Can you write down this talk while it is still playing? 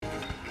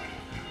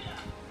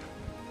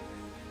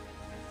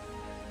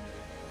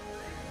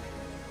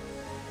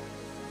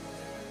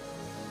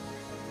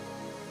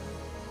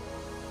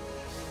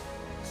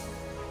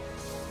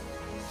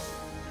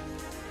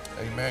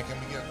Amen.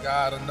 Can we give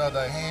God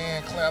another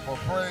hand clap of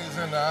praise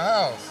in the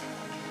house?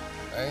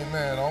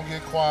 Amen. Don't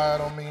get quiet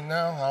on me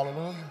now.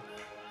 Hallelujah.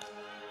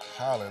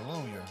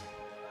 Hallelujah.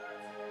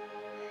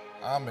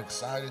 I'm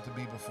excited to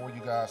be before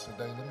you guys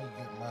today. Let me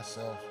get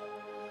myself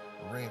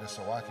ready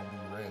so I can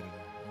be ready.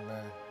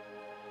 Amen.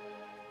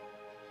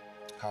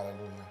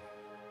 Hallelujah.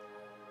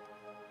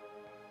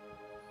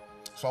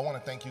 So I want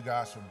to thank you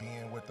guys for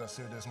being with us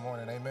here this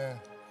morning. Amen.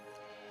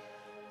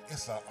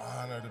 It's an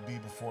honor to be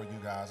before you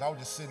guys. I was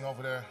just sitting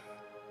over there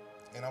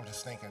and I was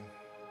just thinking,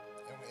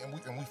 and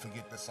we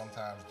forget this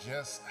sometimes,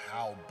 just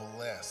how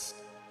blessed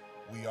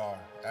we are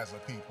as a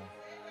people,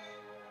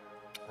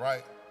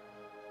 right?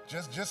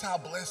 Just how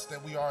blessed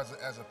that we are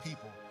as a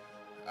people.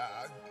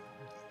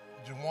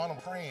 Juwan,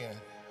 I'm praying,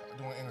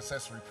 doing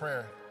intercessory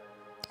prayer,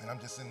 and I'm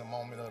just in the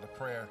moment of the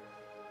prayer,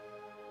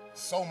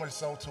 so much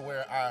so to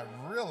where I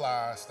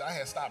realized I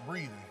had stopped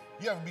breathing.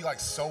 You ever be like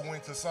so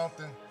into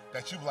something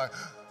that you be like,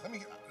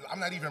 I'm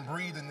not even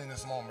breathing in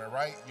this moment,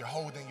 right? You're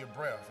holding your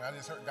breath. And I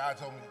just heard God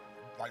told me,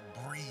 like,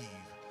 breathe.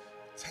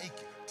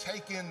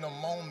 Take in the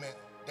moment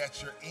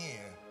that you're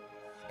in.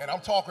 And I'm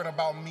talking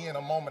about me in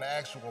a moment of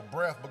actual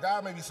breath, but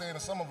God may be saying to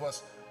some of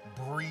us,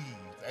 breathe.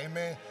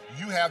 Amen.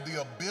 You have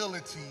the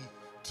ability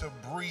to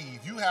breathe.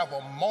 You have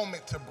a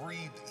moment to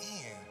breathe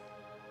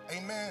in.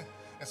 Amen.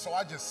 And so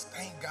I just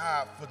thank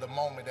God for the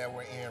moment that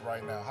we're in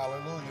right now.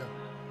 Hallelujah.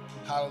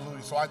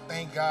 Hallelujah. So I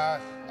thank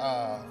God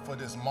for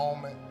this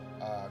moment,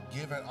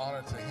 giving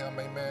honor to him.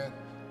 Amen.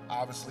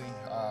 Obviously,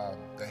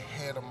 the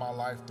head of my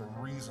life, the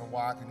reason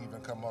why I can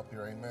even come up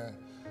here. Amen.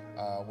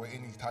 With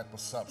any type of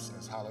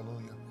substance.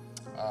 Hallelujah.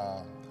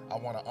 I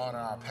want to honor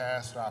our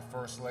pastor, our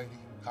first lady.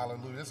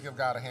 Hallelujah. Let's give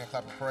God a hand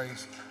clap of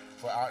praise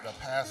for the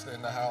pastor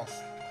in the house.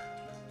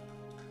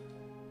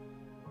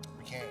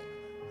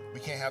 We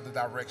can't have the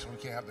direction, we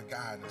can't have the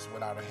guidance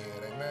without a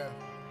head. Amen.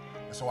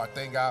 And so I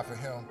thank God for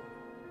him.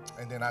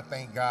 And then I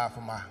thank God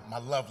for my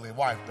lovely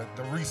wife,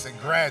 the recent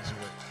graduate.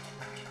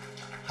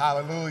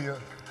 Hallelujah.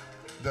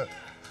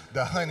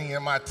 The honey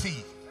in my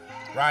tea,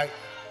 right?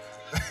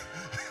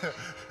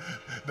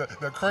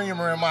 the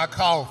creamer in my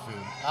coffee.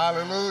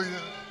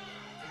 Hallelujah.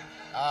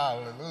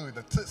 Hallelujah.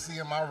 The Tootsie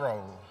in my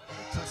roll.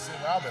 The Tootsie,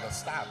 I better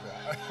stop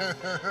it.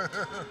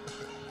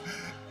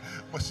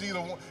 But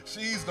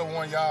she's the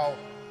one, y'all,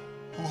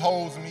 who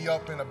holds me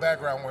up in the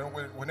background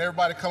when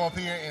everybody come up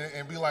here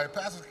and be like,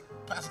 Pastor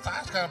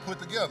Tosh kind of put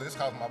together. It's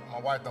because my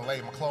wife done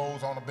laid my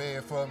clothes on the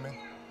bed for me,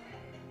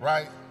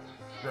 right?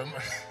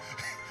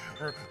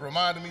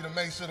 Reminded me to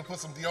make sure to put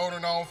some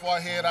deodorant on before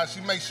I head out.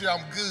 She makes sure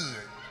I'm good.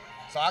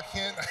 So I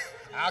can't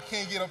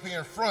get up here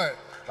in front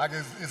like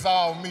it's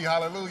all me.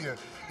 Hallelujah.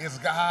 It's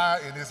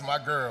God and it's my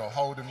girl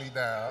holding me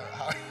down.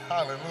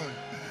 Hallelujah.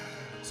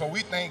 So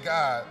we thank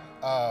God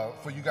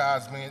for you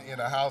guys being in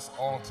the house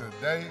on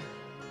today.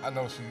 I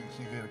know she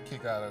get a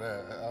kick out of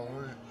that.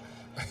 Hallelujah.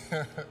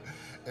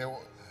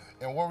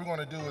 And what we're going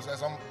to do is,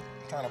 as I'm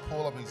trying to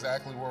pull up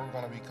exactly where we're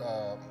going to be,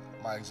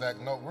 my exact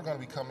note, we're going to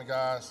be coming,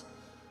 guys,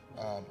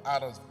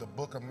 out of the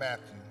book of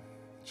Matthew,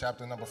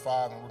 chapter number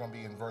 5, and we're going to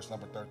be in verse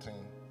number 13.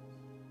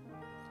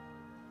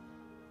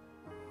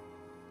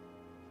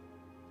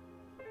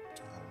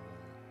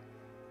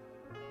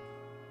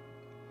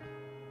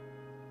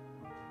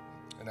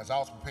 And as I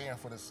was preparing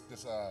for this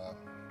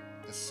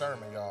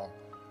sermon, y'all,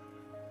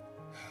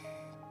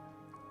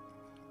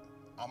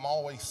 I'm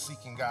always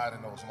seeking God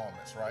in those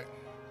moments, right?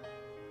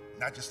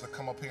 Not just to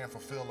come up here and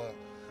fulfill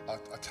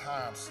a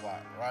time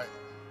slot, right?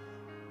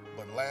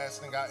 But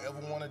last thing I ever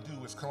want to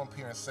do is come up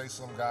here and say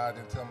something God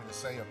didn't tell me to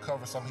say or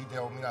cover something he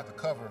told me not to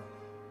cover,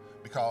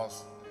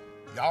 because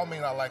y'all may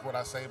not like what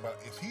I say, but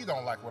if he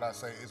don't like what I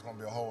say, it's going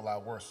to be a whole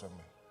lot worse for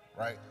me,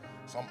 right?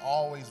 So I'm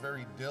always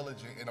very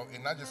diligent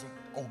and not just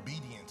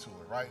obedient to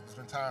it, right? There's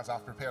been times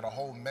I've prepared a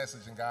whole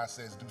message and God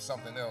says do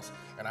something else,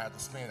 and I have to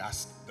spend,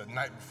 the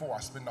night before,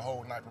 I spend the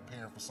whole night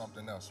preparing for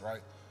something else,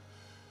 right?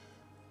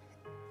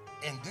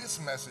 And this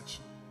message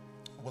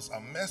was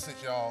a message,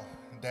 y'all,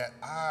 that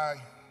I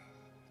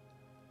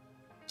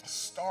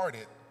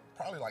started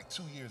probably like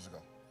 2 years ago.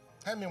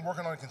 I hadn't been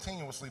working on it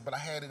continuously, but I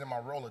had it in my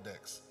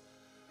Rolodex.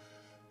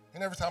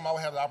 And every time I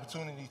would have the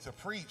opportunity to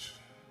preach,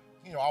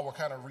 I would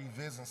kind of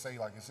revisit and say,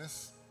 like, is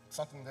this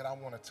something that I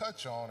want to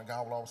touch on? And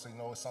God would always say,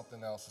 no, it's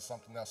something else, it's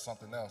something else,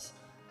 something else.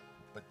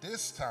 But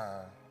this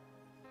time,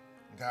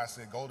 God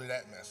said, go to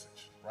that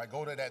message, right?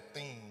 Go to that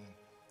theme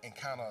and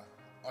kind of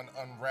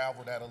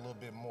unravel that a little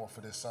bit more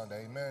for this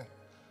Sunday, amen?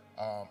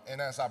 And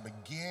as I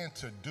began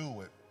to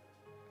do it,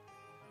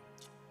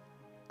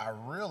 I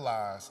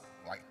realized,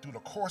 like, through the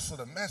course of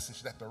the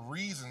message, that the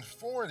reason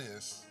for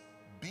this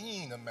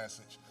being a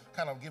message,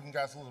 kind of giving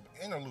guys a little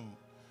interlude,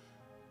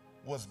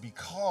 was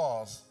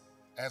because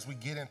as we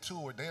get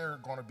into it, there are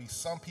going to be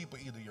some people,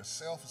 either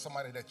yourself or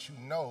somebody that you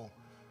know,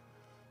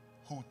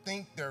 who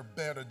think they're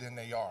better than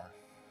they are.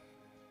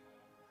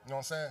 You know what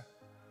I'm saying?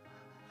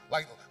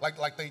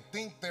 Like they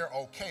think they're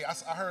okay. I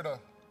heard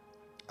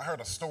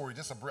a story,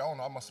 just I don't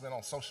know, I must have been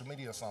on social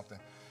media or something,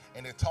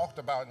 and it talked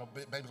about,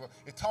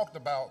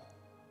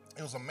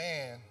 it was a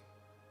man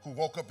who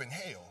woke up in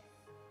hell.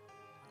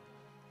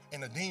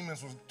 and the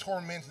demons was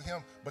tormenting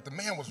him, but the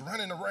man was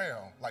running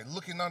around, like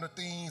looking under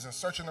things and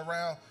searching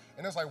around.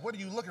 And it's like, what are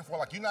you looking for?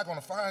 Like, you're not going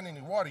to find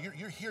any water.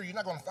 You're here. You're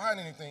not going to find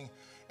anything.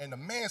 And the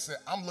man said,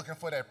 I'm looking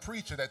for that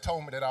preacher that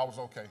told me that I was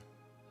okay.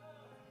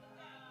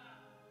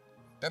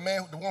 That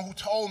man, the one who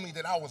told me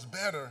that I was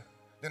better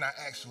than I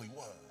actually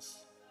was.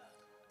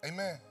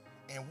 Amen.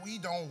 And we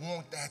don't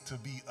want that to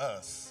be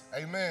us.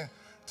 Amen.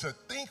 To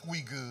think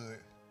we good,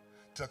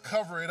 to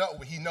cover it up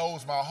when he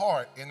knows my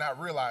heart and not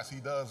realize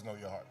he does know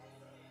your heart.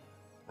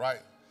 Right?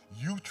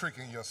 You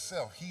tricking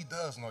yourself. He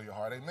does know your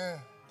heart. Amen.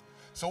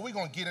 So we're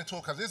going to get into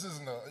it because this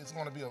isn't it's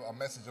going to be a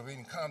message of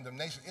any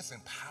condemnation. It's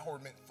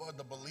empowerment for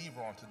the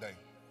believer on today.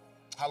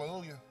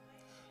 Hallelujah.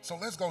 So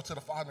let's go to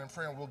the Father in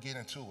prayer and we'll get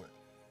into it.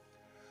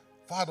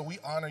 Father, we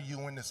honor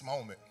you in this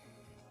moment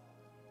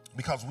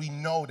because we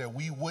know that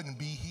we wouldn't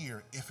be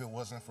here if it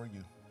wasn't for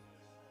you.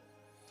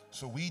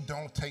 So we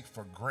don't take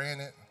for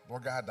granted,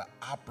 Lord God, the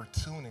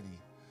opportunity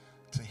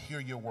to hear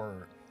your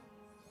word,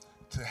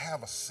 to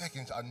have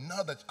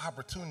another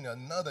opportunity,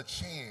 another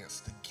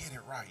chance to get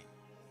it right.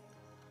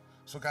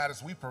 So God,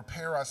 as we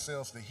prepare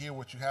ourselves to hear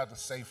what you have to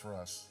say for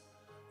us,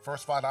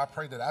 first, Father, I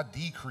pray that I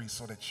decrease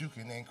so that you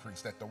can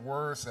increase, that the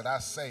words that I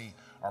say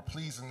are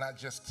pleasing not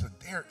just to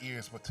their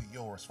ears, but to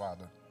yours,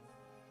 Father.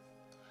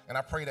 And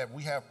I pray that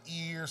we have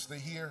ears to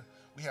hear,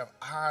 we have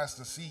eyes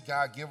to see.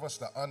 God, give us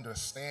the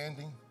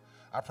understanding.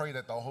 I pray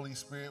that the Holy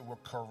Spirit will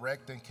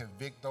correct and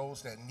convict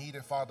those that need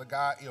it, Father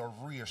God. It'll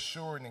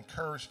reassure and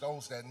encourage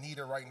those that need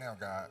it right now,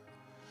 God,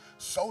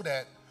 so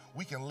that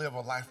we can live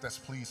a life that's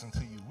pleasing to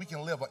you. We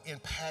can live an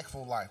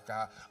impactful life,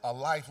 God, a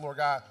life, Lord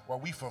God, where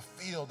we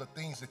fulfill the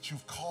things that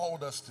you've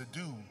called us to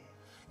do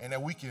and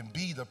that we can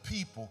be the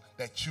people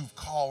that you've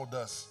called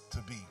us to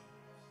be.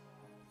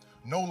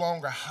 No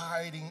longer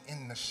hiding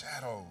in the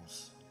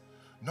shadows,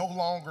 no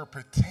longer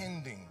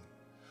pretending,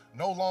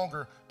 no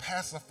longer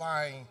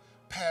pacifying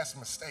past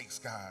mistakes,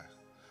 God,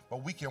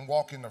 but we can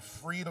walk in the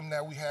freedom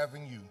that we have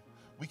in you.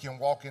 We can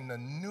walk in the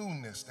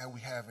newness that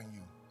we have in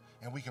you,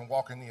 and we can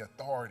walk in the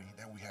authority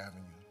that we have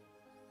in you.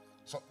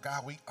 So,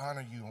 God, we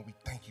honor you and we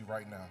thank you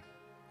right now.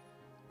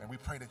 And we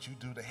pray that you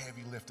do the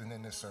heavy lifting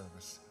in this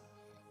service.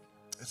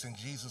 It's in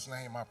Jesus'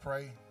 name I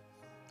pray.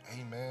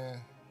 Amen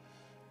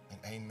and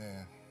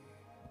amen.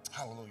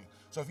 Hallelujah.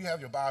 So if you have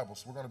your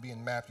Bibles, we're going to be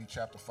in Matthew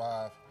chapter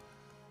 5,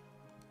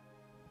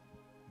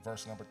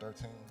 verse number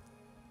 13.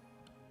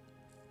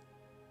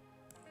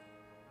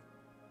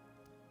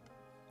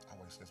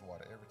 I waste this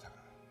water every time.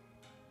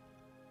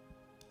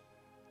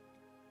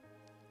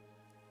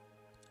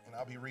 And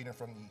I'll be reading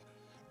from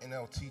the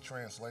NLT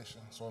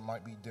translation, so it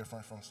might be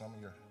different from some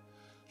of your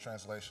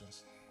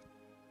translations.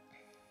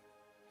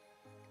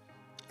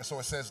 And so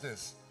it says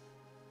this: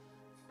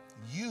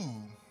 you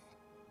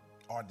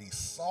are the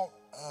salt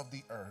of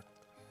the earth,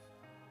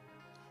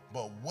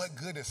 but what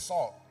good is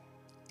salt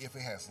if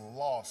it has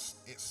lost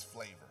its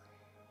flavor?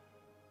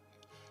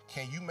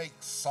 Can you make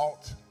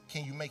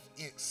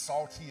it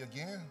salty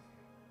again?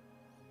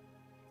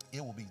 It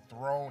will be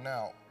thrown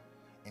out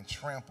and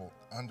trampled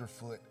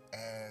underfoot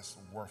as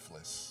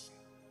worthless.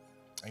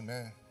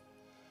 Amen.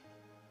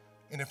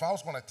 And if I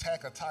was going to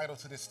tack a title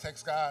to this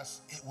text,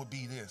 guys, it would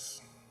be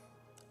this: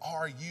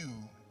 are you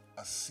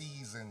a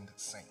seasoned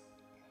saint?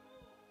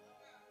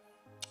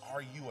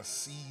 Are you a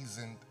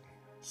seasoned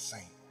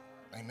saint?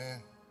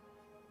 Amen.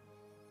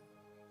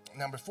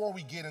 Now, before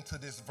we get into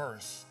this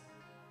verse,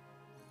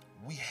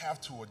 we have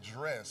to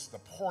address the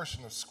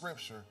portion of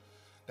scripture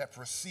that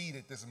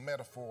preceded this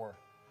metaphor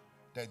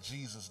that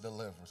Jesus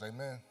delivers.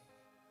 Amen.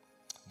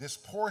 This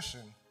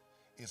portion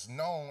is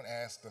known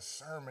as the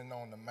Sermon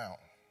on the Mount.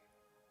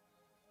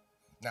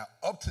 Now,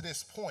 up to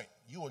this point,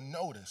 you will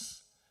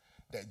notice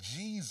that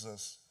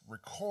Jesus'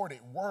 recorded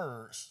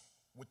words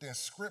within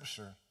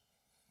scripture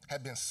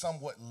have been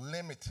somewhat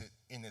limited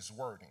in its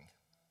wording,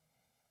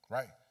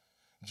 right?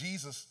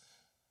 Jesus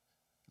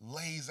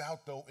lays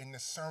out, though, in the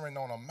Sermon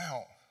on the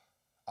Mount,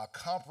 a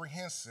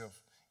comprehensive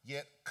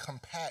yet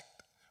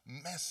compact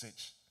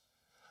message,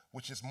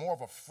 which is more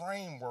of a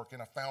framework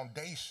and a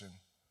foundation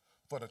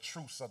for the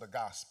truths of the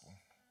gospel.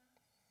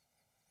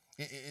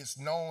 It's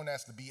known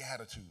as the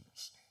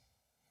Beatitudes.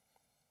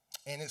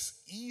 And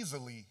it's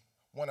easily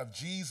one of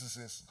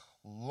Jesus's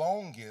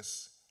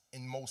longest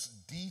and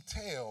most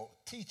detailed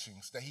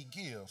teachings that he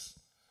gives,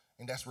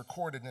 and that's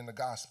recorded in the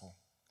gospel.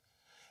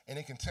 And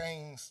it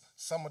contains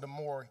some of the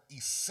more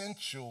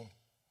essential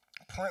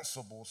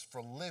principles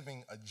for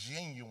living a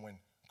genuine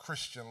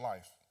Christian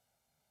life.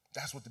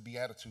 That's what the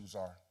Beatitudes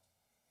are.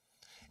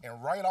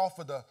 And right off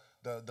of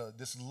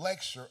this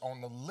lecture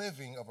on the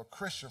living of a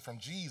Christian from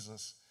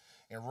Jesus,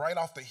 and right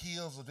off the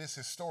heels of this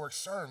historic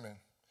sermon,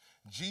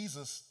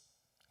 Jesus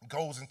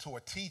goes into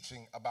a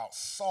teaching about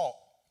salt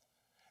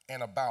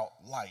and about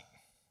light.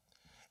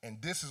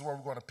 And this is where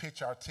we're going to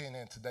pitch our tent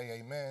in today,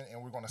 amen,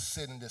 and we're going to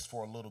sit in this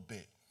for a little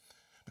bit.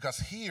 Because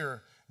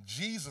here,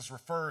 Jesus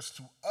refers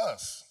to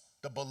us,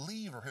 the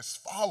believer, his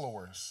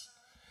followers,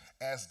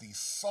 as the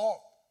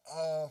salt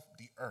of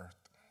the earth.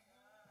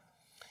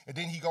 And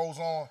then he goes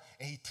on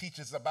and he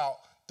teaches about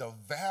the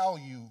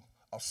value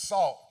of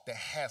salt that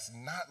has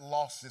not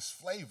lost its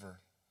flavor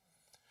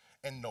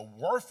and the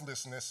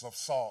worthlessness of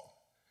salt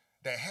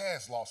that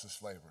has lost its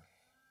flavor.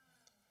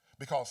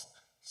 Because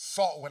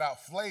salt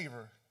without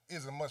flavor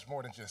isn't much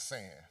more than just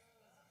sand,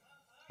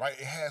 right?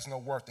 It has no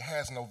worth, it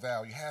has no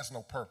value, it has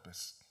no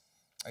purpose.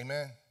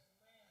 Amen?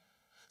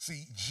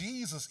 See,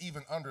 Jesus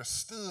even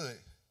understood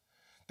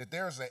that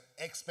there's an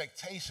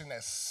expectation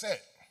that's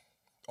set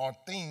on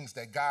things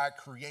that God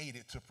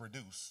created to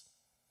produce.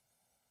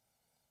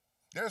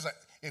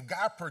 If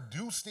God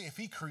produced it, if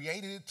he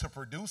created it to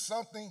produce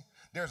something,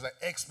 there's an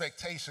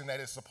expectation that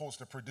it's supposed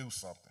to produce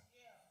something,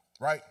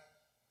 right?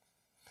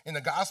 In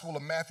the Gospel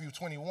of Matthew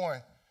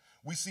 21,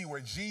 we see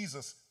where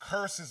Jesus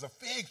curses a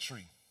fig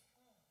tree.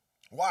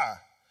 Why?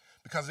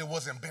 Because it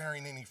wasn't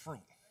bearing any fruit.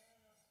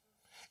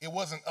 It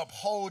wasn't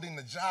upholding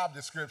the job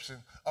description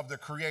of the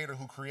creator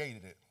who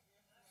created it.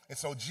 And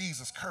so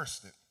Jesus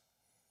cursed it.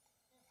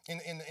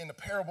 In the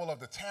parable of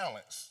the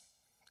talents,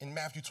 in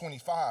Matthew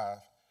 25,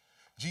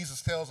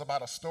 Jesus tells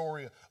about a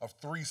story of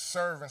 3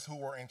 servants who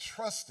were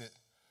entrusted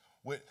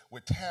with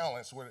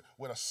talents,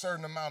 with a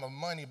certain amount of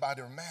money by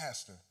their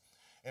master.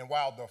 And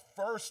while the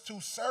first 2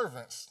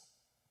 servants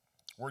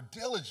were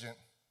diligent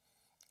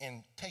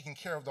in taking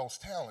care of those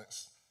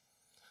talents,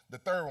 the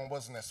third one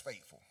wasn't as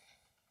faithful,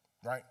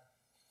 right?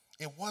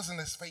 It wasn't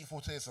as faithful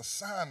to his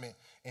assignment,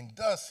 and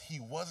thus he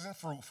wasn't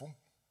fruitful,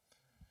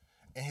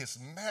 and his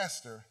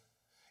master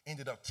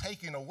ended up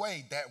taking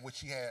away that which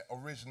he had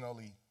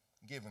originally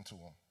given to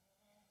him.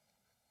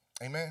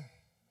 Amen?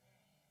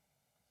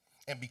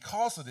 And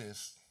because of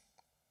this,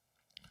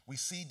 we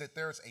see that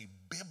there's a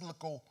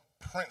biblical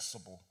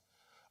principle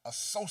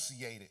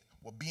associated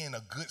with being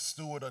a good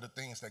steward of the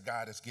things that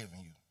God has given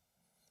you,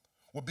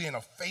 with being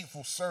a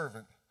faithful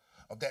servant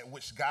of that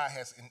which God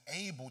has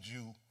enabled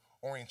you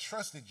or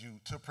entrusted you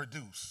to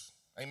produce.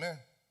 Amen?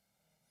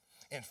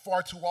 And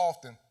far too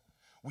often,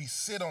 we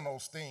sit on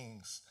those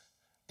things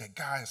that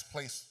God has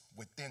placed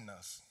within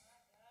us,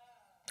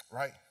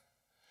 right?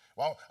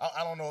 Well,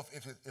 I don't know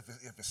if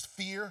it's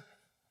fear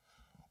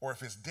or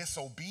if it's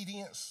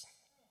disobedience,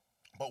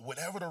 but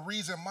whatever the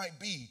reason might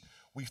be,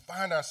 we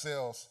find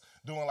ourselves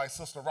doing like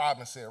Sister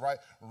Robin said, right?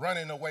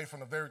 Running away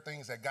from the very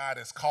things that God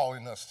is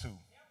calling us to.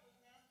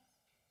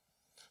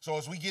 So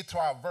as we get to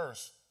our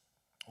verse,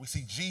 we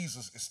see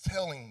Jesus is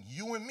telling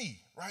you and me,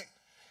 right?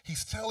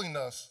 He's telling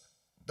us,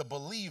 the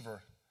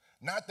believer,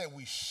 not that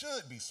we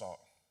should be salt,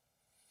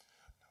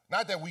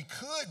 not that we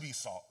could be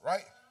salt,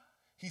 right?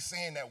 He's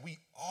saying that we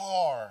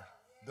are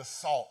the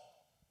salt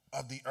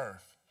of the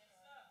earth.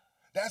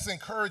 That's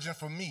encouraging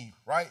for me,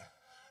 right?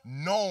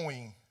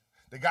 Knowing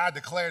that God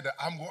declared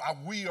that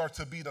we are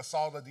to be the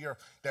salt of the earth,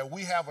 that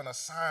we have an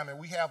assignment,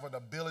 we have an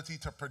ability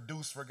to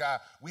produce for God.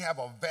 We have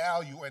a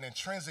value, an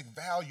intrinsic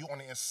value on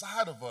the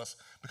inside of us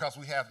because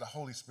we have the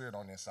Holy Spirit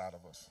on the inside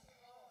of us,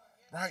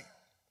 right?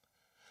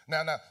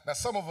 Now,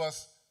 some of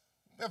us,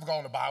 we've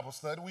gone to Bible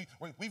study.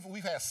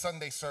 We've had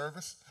Sunday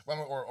service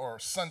or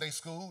Sunday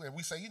school, and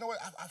we say, you know what,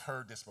 I've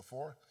heard this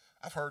before.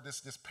 I've heard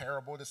this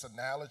parable, this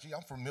analogy.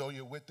 I'm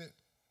familiar with it.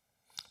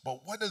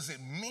 But what does it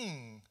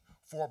mean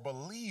for a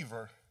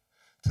believer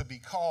to be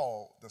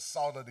called the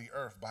salt of the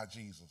earth by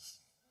Jesus?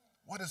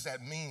 What does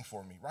that mean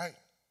for me, right?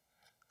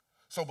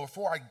 So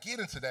before I get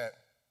into that,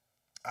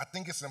 I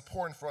think it's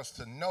important for us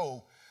to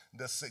know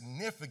the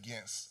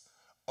significance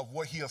of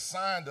what he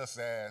assigned us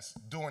as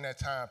during that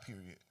time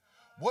period.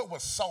 What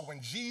was salt?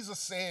 When Jesus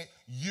said,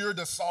 you're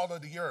the salt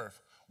of the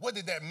earth, what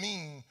did that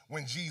mean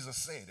when Jesus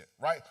said it,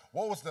 right?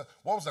 What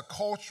was the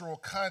cultural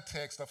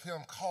context of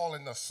him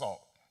calling us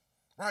salt,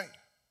 right?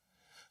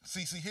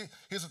 See,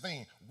 here's the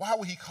thing. Why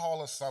would he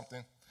call us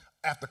something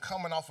after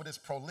coming off of this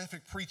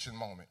prolific preaching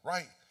moment,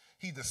 right?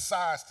 He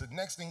decides the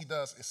next thing he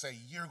does is say,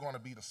 you're going to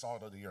be the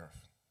salt of the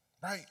earth,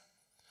 right?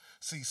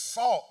 See,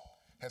 salt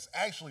has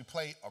actually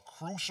played a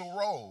crucial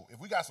role.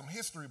 If we got some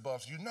history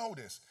buffs, you know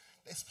this.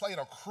 It's played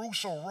a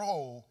crucial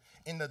role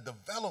in the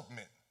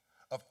development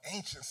of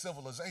ancient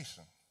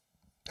civilization.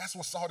 That's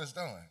what salt has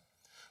done.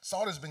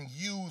 Salt has been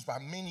used by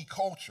many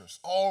cultures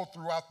all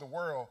throughout the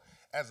world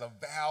as a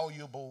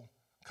valuable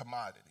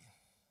commodity.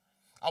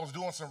 I was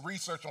doing some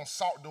research on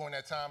salt during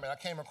that time, and I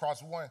came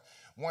across one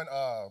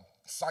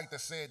site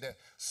that said that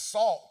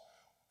salt,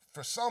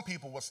 for some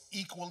people, was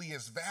equally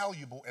as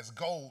valuable as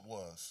gold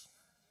was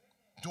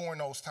during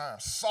those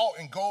times. Salt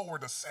and gold were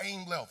the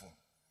same level,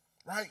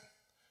 right?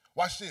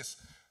 Watch this.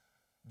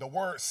 The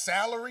word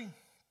salary,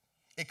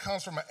 it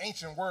comes from an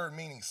ancient word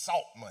meaning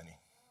salt money.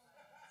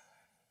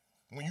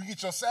 When you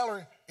get your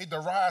salary, it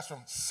derives from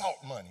salt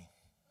money,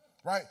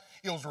 right?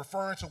 It was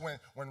referring to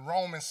when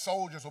Roman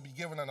soldiers would be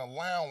given an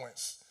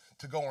allowance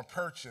to go and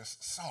purchase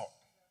salt.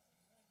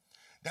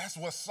 That's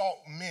what salt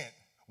meant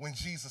when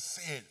Jesus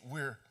said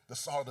we're the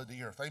salt of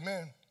the earth.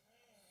 Amen?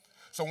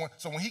 So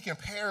when he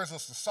compares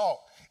us to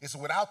salt, it's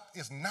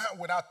not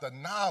without the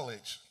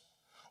knowledge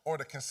or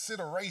the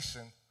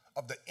consideration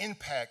of the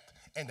impact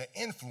and the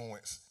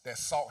influence that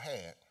salt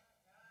had,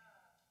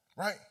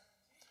 right?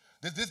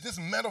 This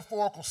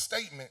metaphorical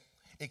statement,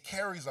 it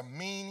carries a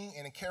meaning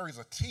and it carries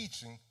a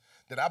teaching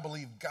that I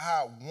believe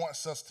God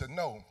wants us to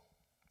know,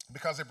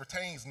 because it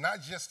pertains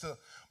not just to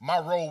my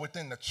role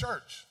within the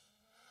church,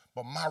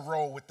 but my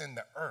role within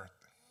the earth.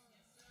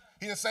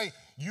 He didn't say,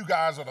 you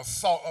guys are the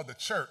salt of the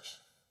church.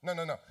 No.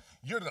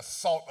 You're the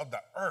salt of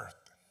the earth.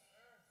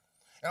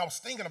 And I was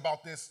thinking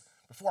about this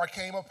before I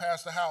came up,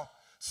 Pastor, how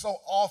so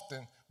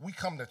often we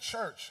come to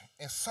church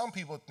and some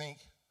people think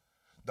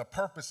the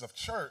purpose of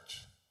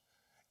church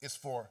is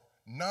for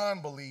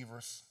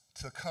non-believers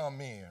to come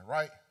in,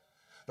 right?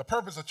 The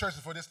purpose of church is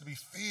for this to be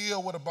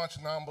filled with a bunch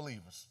of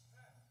non-believers.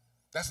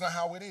 That's not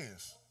how it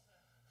is.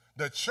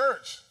 The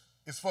church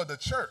is for the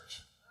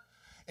church.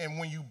 And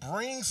when you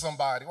bring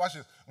somebody, watch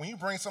this, when you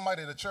bring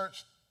somebody to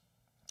church,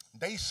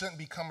 they shouldn't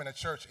be coming to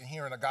church and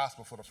hearing the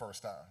gospel for the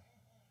first time.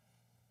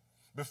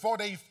 Before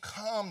they've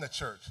come to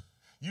church,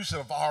 you should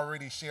have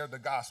already shared the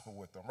gospel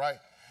with them, right?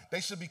 They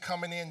should be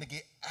coming in to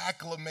get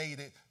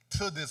acclimated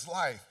to this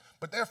life.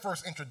 But their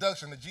first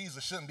introduction to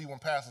Jesus shouldn't be when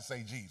pastors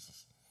say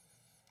Jesus,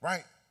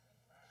 right?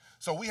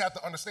 So we have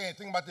to understand,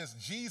 think about this,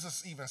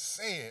 Jesus even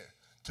said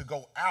to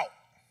go out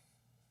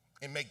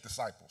and make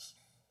disciples,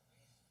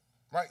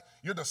 right?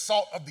 You're the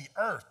salt of the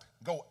earth.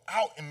 Go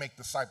out and make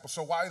disciples.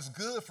 So while it's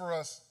good for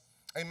us,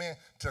 amen,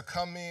 to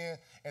come in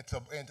and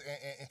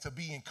to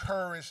be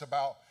encouraged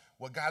about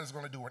what God is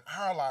going to do in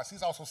our lives,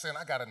 he's also saying,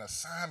 I got an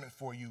assignment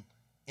for you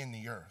in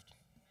the earth.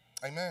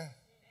 Amen.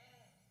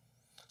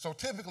 So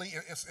typically,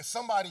 if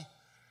somebody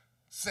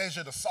says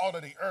you're the salt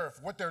of the earth,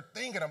 what they're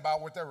thinking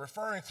about, what they're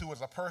referring to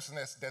is a person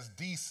that's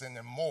decent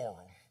and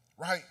moral,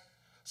 right?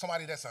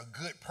 Somebody that's a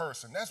good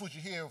person. That's what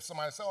you hear if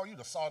somebody say, oh, you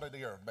the salt of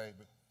the earth,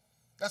 baby.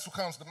 That's what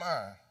comes to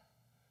mind.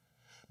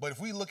 But if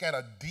we look at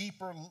a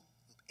deeper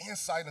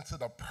insight into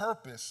the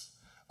purpose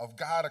of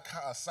God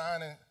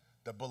assigning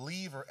the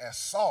believer as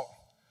salt,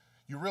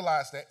 you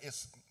realize that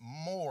it's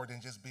more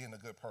than just being a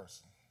good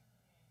person.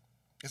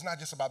 It's not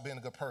just about being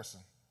a good person.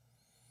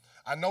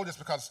 I know this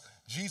because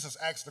Jesus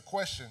asked the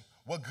question,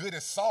 what good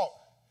is salt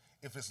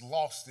if it's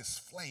lost its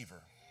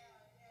flavor?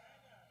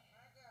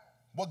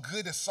 What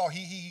good is salt?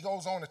 He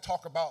goes on to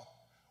talk about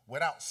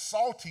without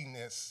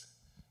saltiness,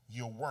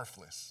 you're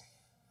worthless.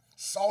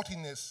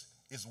 Saltiness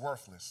is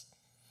worthless.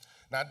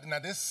 Now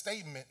this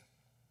statement,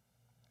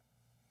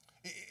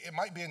 it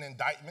might be an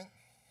indictment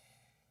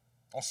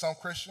on some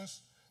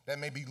Christians that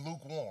may be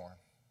lukewarm,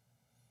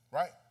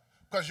 right?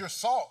 Because you're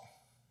salt,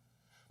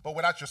 but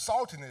without your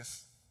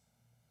saltiness,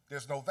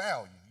 there's no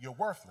value. You're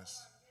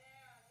worthless,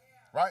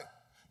 right?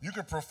 You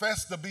can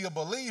profess to be a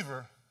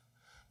believer,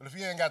 but if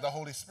you ain't got the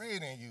Holy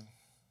Spirit in you,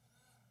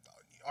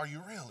 are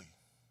you really?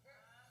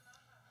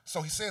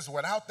 So he says,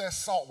 without that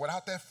salt,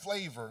 without that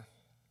flavor,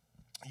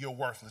 you're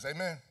worthless.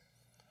 Amen?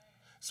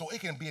 So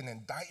it can be an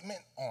indictment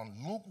on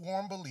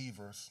lukewarm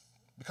believers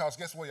because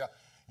guess what, y'all?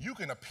 You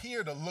can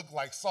appear to look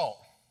like salt,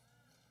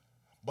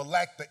 but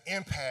lack the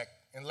impact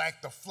and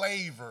lack the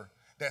flavor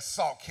that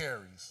salt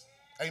carries.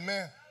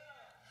 Amen?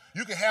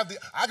 You can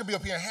I could be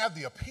up here and have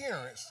the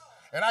appearance,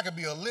 and I could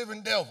be a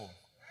living devil.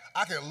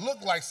 I can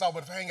look like salt,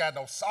 but if I ain't got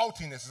no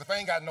saltiness, if I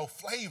ain't got no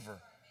flavor,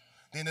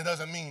 then it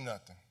doesn't mean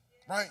nothing,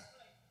 right?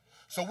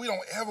 So we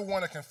don't ever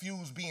want to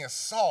confuse being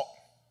salt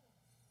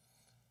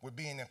with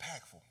being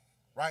impactful,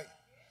 right?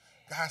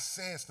 God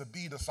says to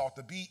be the salt,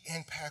 to be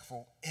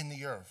impactful in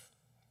the earth.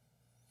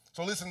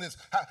 So listen to this.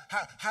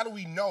 How do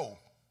we know?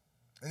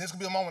 And this could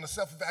be a moment of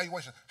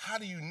self-evaluation. How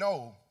do you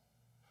know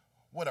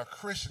what a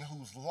Christian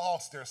who's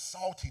lost their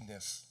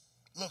saltiness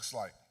looks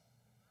like,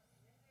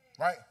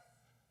 right?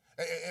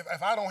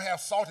 If I don't have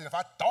saltiness, if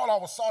I thought I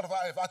was salt,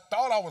 if I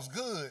thought I was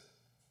good,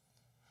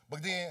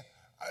 but then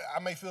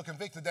I may feel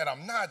convicted that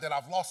I'm not, that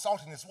I've lost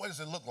saltiness, what does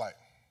it look like?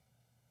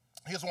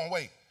 Here's one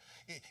way.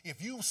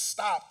 If you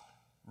stop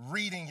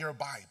reading your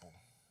Bible,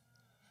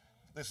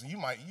 listen, you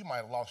might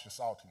have lost your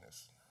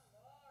saltiness,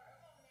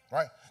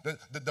 right?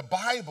 The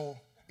Bible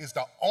is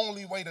the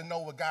only way to know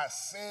what God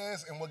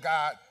says and what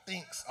God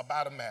thinks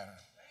about a matter.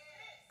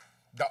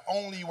 The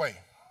only way,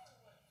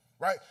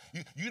 right?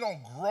 You don't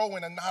grow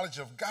in the knowledge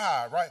of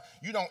God, right?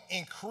 You don't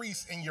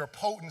increase in your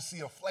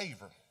potency of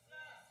flavor,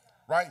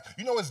 right?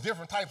 You know, it's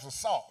different types of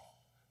salt,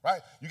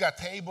 right? You got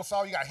table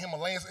salt, you got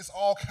Himalayas, it's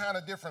all kind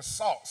of different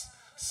salts.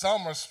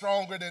 Some are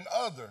stronger than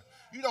others.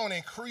 You don't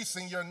increase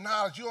in your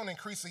knowledge, you don't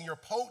increase in your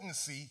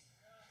potency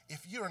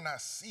if you're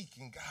not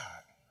seeking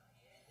God,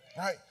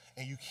 right?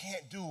 And you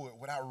can't do it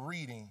without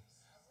reading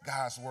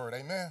God's word,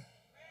 amen?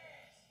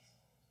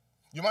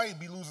 You might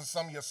be losing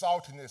some of your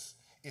saltiness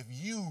if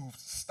you've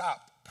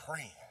stopped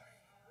praying.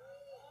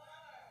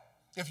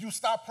 If you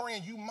stop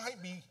praying, you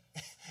might be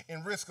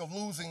in risk of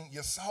losing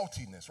your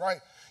saltiness, right?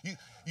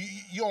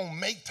 You don't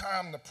make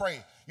time to pray.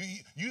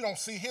 You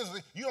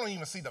don't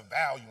even see the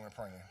value in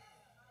praying,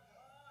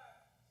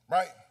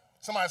 right?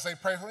 Somebody say,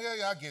 pray for me.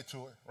 Yeah, I'll get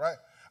to it, right?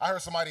 I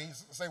heard somebody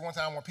say one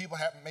time when people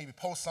have maybe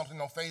post something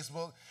on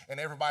Facebook and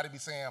everybody be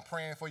saying, I'm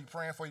praying for you,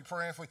 praying for you,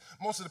 praying for you.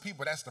 Most of the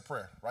people, that's the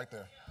prayer right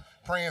there.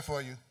 Praying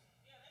for you.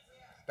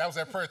 That was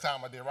that prayer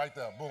time I did right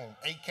there. Boom,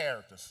 8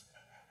 characters.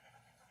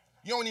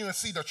 You don't even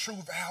see the true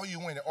value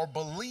in it or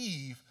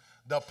believe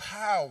the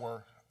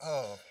power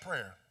of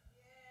prayer.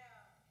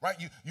 right?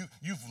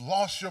 You've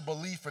lost your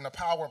belief in the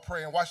power of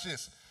prayer. And watch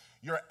this.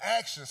 Your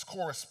actions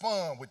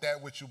correspond with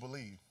that which you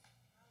believe,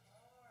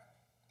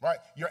 right?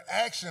 Your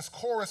actions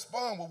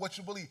correspond with what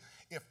you believe.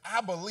 If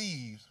I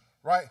believe,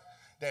 right,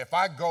 that if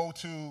I go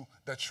to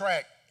the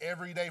track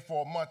every day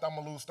for a month, I'm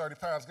going to lose 30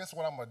 pounds, guess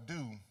what I'm going to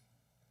do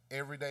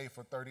every day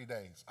for 30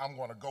 days? I'm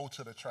going to go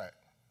to the track.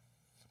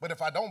 But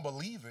if I don't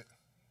believe it,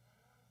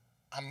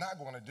 I'm not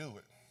going to do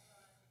it.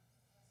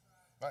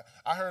 Right?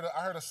 I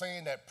heard a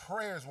saying that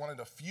prayer is one of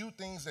the few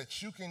things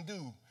that you can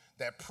do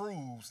that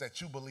proves that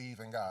you believe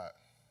in God.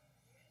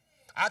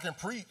 I can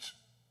preach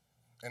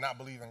and not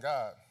believe in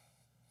God.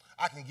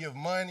 I can give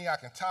money, I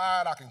can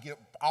tithe, I can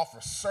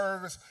offer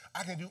service,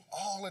 I can do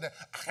all of that.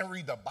 I can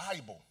read the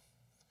Bible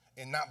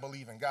and not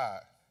believe in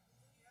God.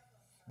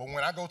 But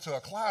when I go to a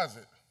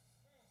closet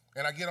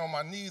and I get on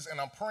my knees and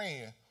I'm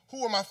praying,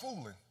 who am I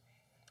fooling?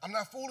 I'm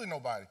not fooling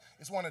nobody.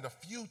 It's one of the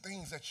few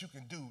things that you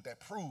can do that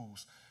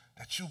proves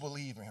that you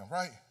believe in him,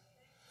 right?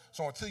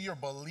 So until your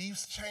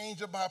beliefs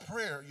change about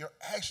prayer, your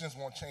actions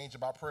won't change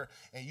about prayer,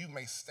 and you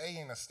may stay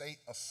in a state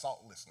of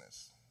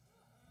saltlessness.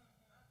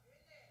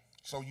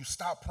 So you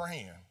stop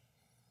praying.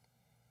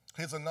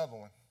 Here's another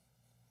one.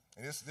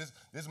 And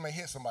this may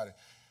hit somebody.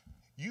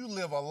 You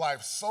live a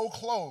life so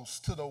close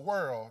to the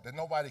world that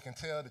nobody can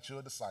tell that you're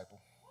a disciple.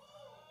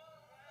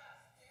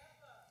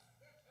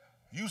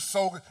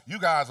 You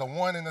guys are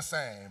one and the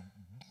same.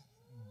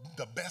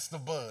 The best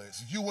of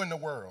buds. You and the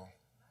world.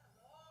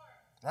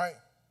 Right?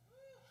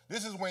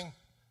 This is when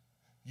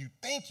you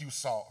think you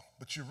salt,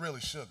 but you're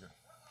really sugar.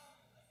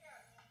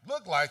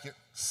 Look like it,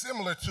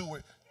 similar to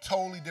it,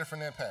 totally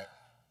different impact.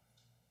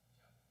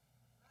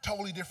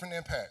 Totally different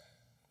impact.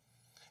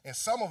 And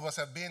some of us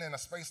have been in a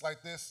space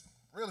like this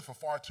really for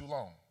far too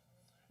long,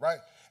 right?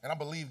 And I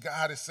believe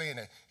God is saying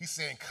that. He's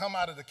saying, come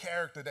out of the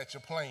character that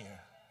you're playing.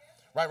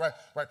 Right.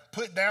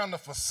 Put down the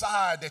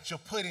facade that you're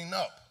putting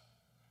up,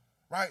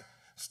 right?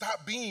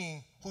 Stop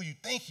being who you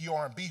think you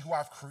are and be who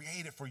I've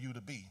created for you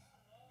to be,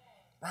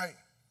 right?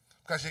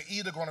 Because you're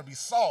either going to be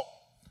salt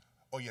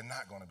or you're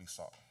not going to be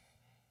salt,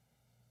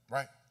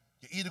 right?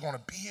 You're either going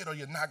to be it or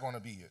you're not going to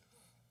be it.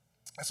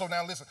 And so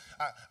now listen,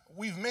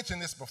 we've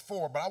mentioned this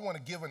before, but I want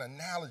to give an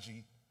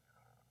analogy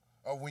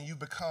of when you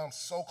become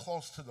so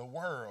close to the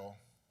world,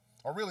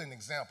 or really an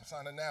example, it's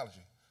not an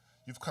analogy.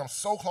 You've come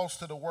so close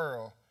to the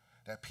world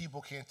that people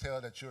can't tell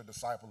that you're a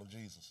disciple of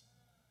Jesus.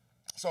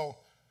 So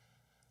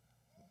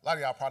a lot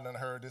of y'all probably done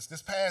heard this.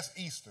 This past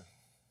Easter,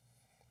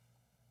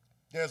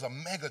 there's a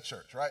mega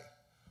church, right,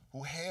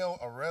 who held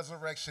a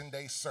Resurrection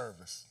Day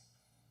service,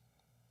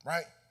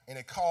 right? And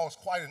it caused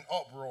quite an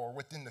uproar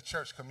within the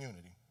church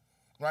community,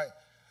 right?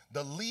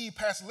 The lead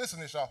pastor, listen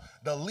to this, y'all.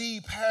 The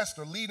lead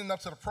pastor leading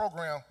up to the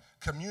program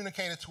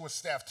communicated to his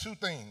staff two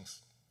things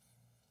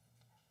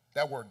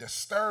that were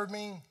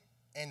disturbing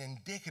and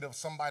indicative of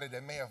somebody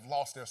that may have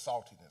lost their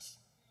saltiness.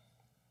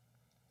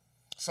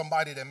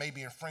 Somebody that may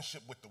be in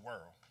friendship with the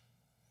world,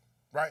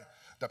 right?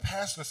 The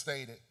pastor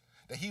stated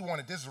that he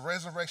wanted this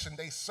Resurrection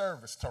Day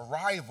service to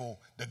rival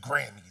the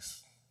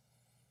Grammys.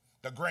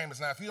 The Grammys.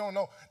 Now, if you don't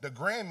know, the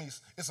Grammys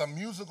is a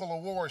musical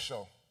award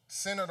show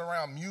centered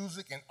around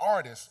music and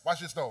artists, watch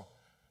this though,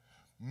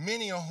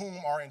 many of whom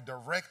are in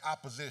direct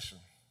opposition,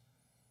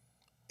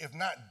 if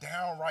not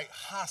downright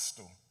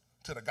hostile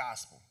to the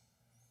gospel.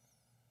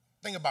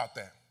 Think about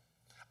that.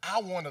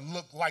 I want to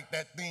look like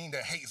that thing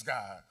that hates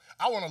God.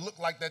 I want to look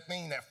like that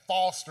thing that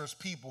fosters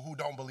people who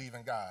don't believe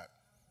in God.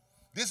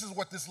 This is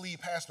what this lead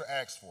pastor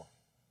asked for.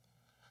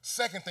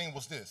 Second thing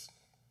was this.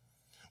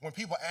 When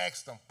people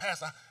asked him,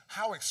 Pastor,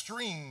 how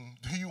extreme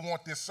do you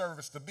want this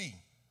service to be?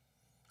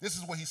 This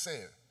is what he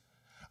said.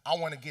 I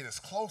want to get as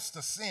close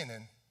to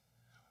sinning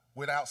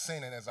without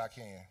sinning as I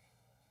can.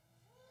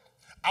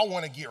 I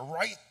want to get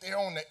right there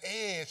on the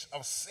edge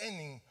of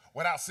sinning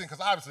without sinning,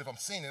 because obviously if I'm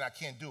sinning, I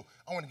can't do it.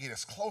 I want to get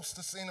as close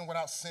to sinning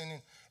without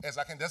sinning as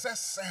I can. Does that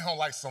sound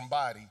like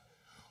somebody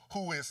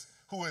who is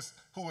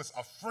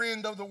a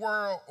friend of the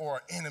world or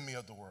an enemy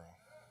of the world?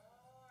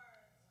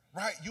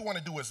 Right? You want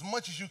to do as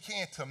much as you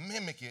can to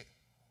mimic it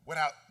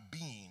without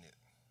being it.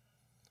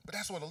 But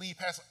that's what the lead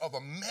pastor of a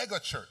mega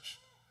church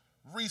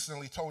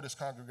recently told his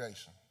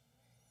congregation.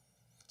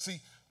 See,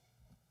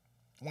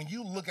 when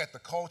you look at the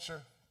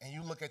culture and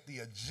you look at the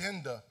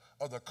agenda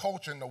of the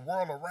culture and the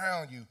world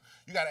around you,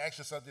 you got to ask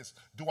yourself this: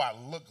 do I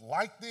look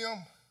like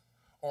them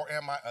or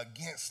am I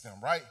against them,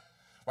 right?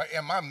 Right?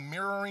 Am I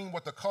mirroring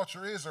what the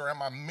culture is or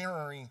am I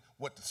mirroring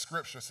what the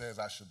scripture says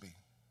I should be?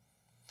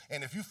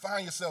 And if you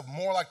find yourself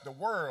more like the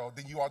world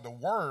than you are the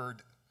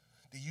word,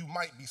 then you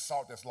might be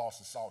salt that's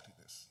lost its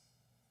saltiness,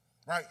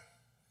 right?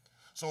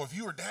 So if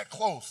you are that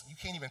close, you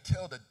can't even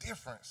tell the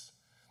difference,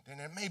 then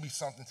there may be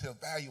something to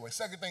evaluate.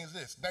 Second thing is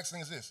this. Next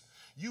thing is this.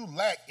 You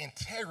lack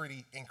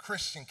integrity in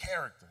Christian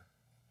character.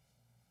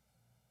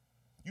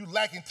 You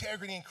lack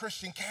integrity in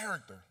Christian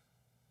character.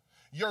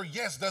 Your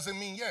yes doesn't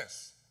mean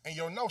yes, and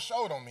your no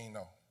sure don't mean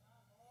no.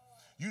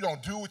 You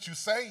don't do what you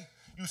say.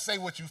 You say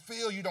what you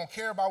feel. You don't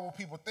care about what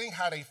people think,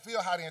 how they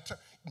feel, how they interpret.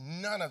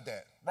 None of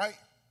that, right?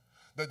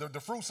 The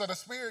fruits of the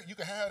Spirit, you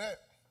can have that.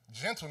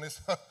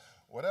 Gentleness,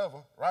 whatever,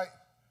 right?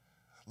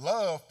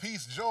 Love,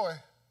 peace, joy.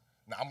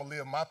 Now, I'm going to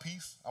live my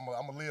peace. I'm going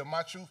to live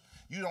my truth.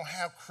 You don't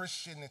have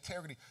Christian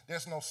integrity.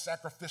 There's no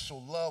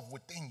sacrificial love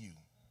within you,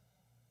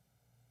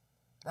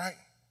 right?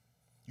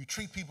 You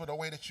treat people the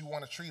way that you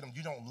want to treat them.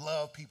 You don't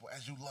love people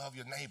as you love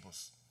your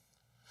neighbors.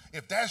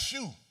 If that's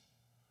you,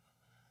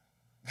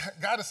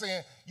 God is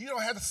saying you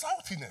don't have the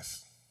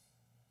saltiness.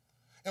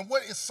 And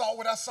what is salt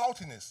without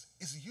saltiness?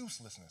 It's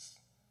uselessness,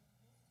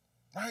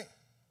 right?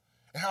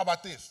 And how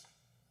about this?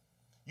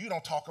 You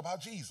don't talk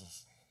about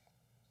Jesus.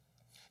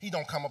 He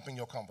don't come up in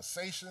your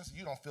conversations.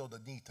 You don't feel the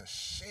need to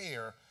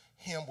share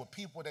him with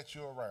people that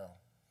you're around.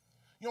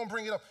 You don't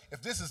bring it up.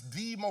 If this is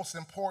the most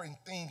important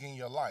thing in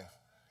your life,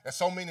 as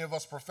so many of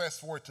us profess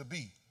for it to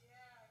be,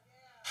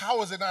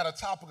 how is it not a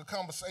topic of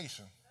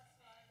conversation?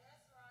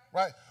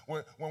 Right?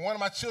 When one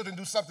of my children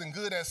do something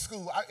good at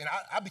school,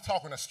 I be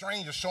talking to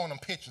strangers, showing them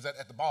pictures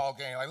at the ball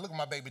game. Like, look what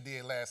my baby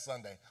did last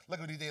Sunday. Look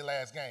what he did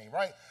last game,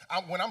 right?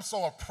 When I'm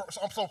so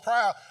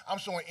proud, I'm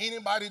showing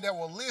anybody that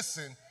will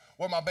listen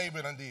what my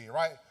baby done did,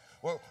 right?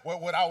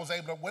 What I was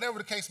able to, whatever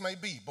the case may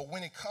be. But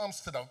when it comes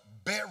to the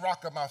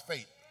bedrock of my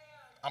faith,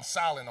 I'm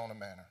silent on the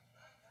matter.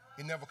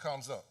 It never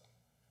comes up.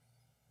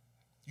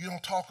 You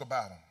don't talk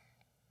about them.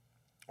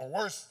 Or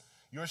worse,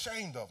 you're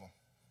ashamed of them.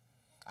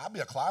 I'll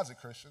be a closet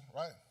Christian,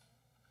 right?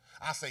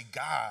 I say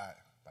God,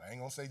 but I ain't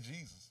gonna say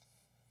Jesus.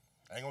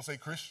 I ain't gonna say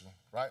Christian,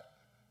 right?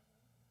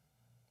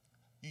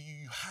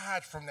 You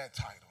hide from that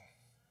title.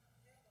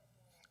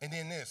 And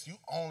then this, you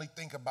only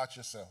think about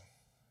yourself.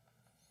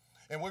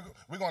 And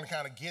we're going to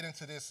kind of get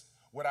into this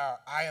with our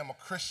I Am a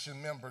Christian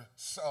member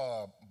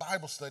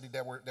Bible study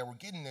that we're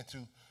getting into.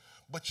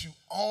 But you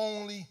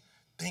only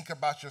think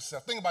about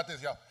yourself. Think about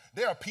this, y'all.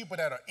 There are people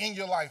that are in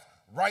your life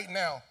right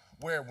now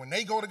where when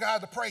they go to God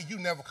to pray, you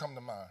never come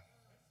to mind.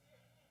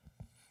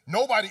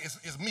 Nobody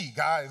is me,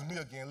 God. It's me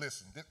again.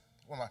 Listen,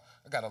 I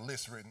got a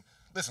list written.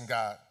 Listen,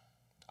 God,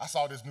 I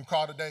saw this new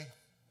car today.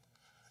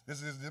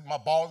 This is my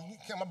boss.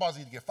 My boss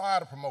either get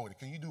fired or promoted.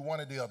 Can you do one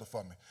or the other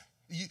for me?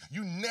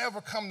 You never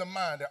come to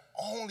mind. They're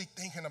only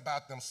thinking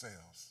about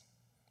themselves,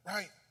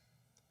 right?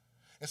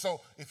 And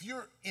so if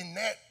you're in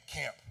that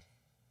camp,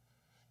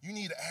 you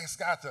need to ask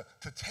God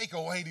to take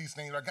away these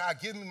things. Or God,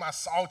 give me my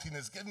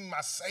saltiness, give me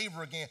my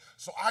savor again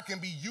so I can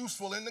be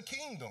useful in the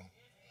kingdom,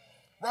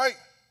 right?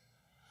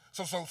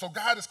 So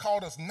God has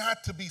called us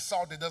not to be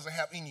salt that doesn't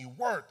have any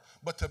worth,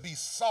 but to be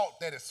salt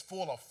that is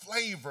full of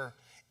flavor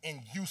and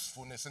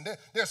usefulness. And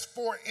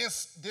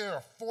there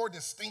are four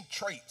distinct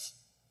traits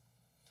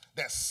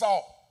that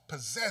salt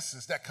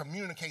possesses that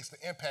communicates the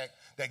impact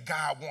that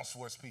God wants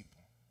for his people.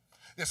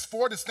 There's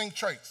four distinct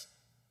traits.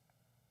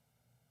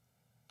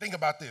 Think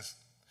about this.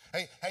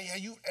 Hey,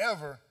 you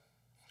ever,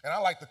 and I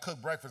like to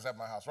cook breakfast at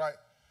my house, right?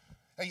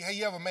 Hey,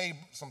 you ever made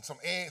some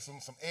eggs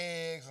and some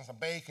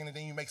bacon, and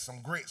then you make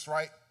some grits,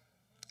 right?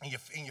 And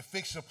you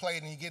fix your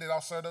plate and you get it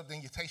all served up,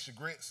 then you taste your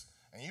grits,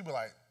 and you be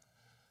like,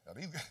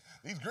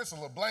 these grits are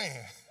a little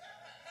bland.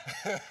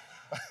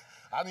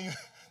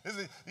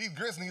 These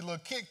grits need a little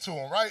kick to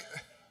them, right?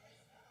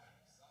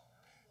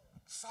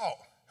 Salt.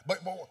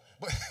 But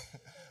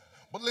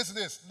listen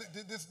to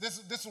this.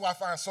 This is what I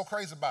find so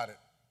crazy about it.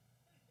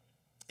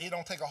 It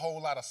don't take a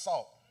whole lot of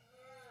salt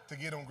to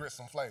give them grits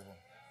some flavor,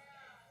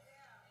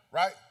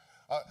 right?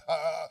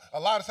 A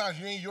lot of times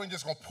you ain't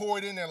just gonna pour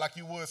it in there like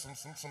you would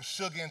some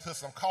sugar into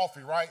some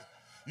coffee, right?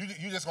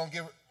 You just gonna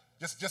give it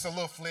just a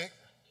little flick,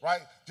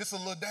 right? Just a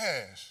little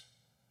dash,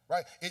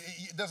 right?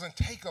 It doesn't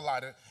take a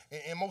lot of,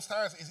 and most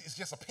times it's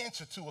just a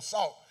pinch or two of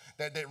salt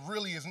that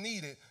really is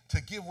needed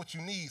to give what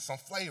you need some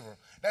flavor.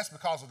 That's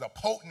because of the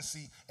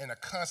potency and the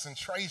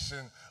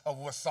concentration of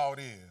what salt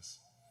is.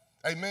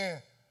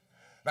 Amen.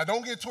 Now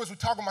don't get twisted.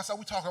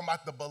 We're talking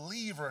about the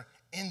believer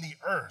in the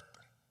earth.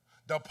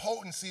 The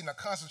potency and the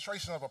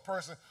concentration of a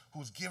person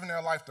who's given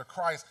their life to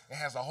Christ and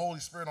has the Holy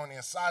Spirit on the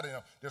inside of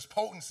them. There's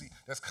potency,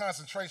 there's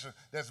concentration,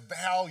 there's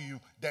value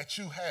that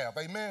you have.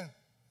 Amen?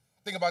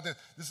 Think about this.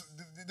 This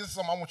is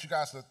something I want you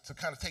guys to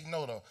kind of take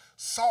note of.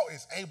 Salt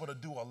is able to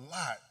do a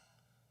lot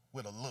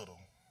with a little.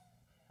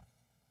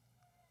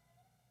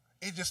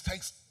 It just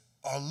takes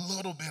a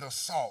little bit of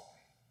salt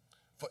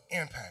for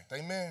impact.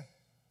 Amen?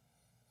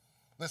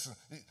 Listen,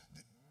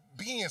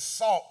 being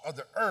salt of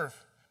the earth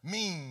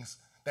means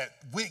that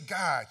with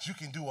God, you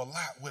can do a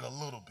lot with a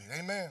little bit.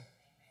 Amen?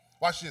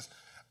 Watch this.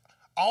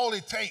 All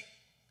it takes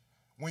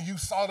when you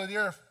salt of the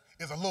earth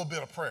is a little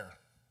bit of prayer.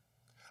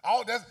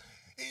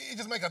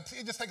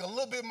 It just take a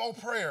little bit more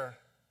prayer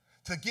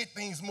to get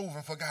things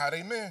moving for God.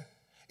 Amen?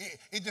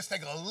 It just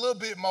take a little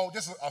bit more,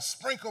 just a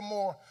sprinkle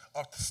more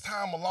of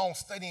time alone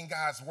studying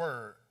God's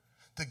word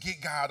to get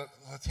God's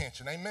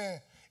attention. Amen?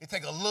 It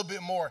take a little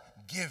bit more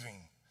giving.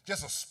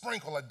 Just a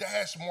sprinkle, a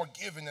dash more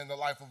giving in the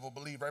life of a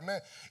believer,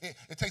 amen?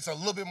 It takes a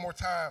little bit more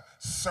time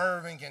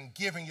serving and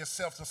giving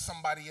yourself to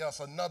somebody else,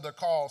 another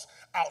cause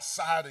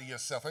outside of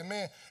yourself,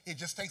 amen? It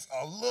just takes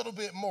a little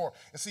bit more.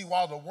 And see,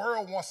 while the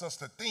world wants us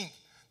to think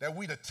that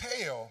we the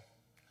tail,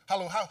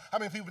 how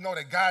many people know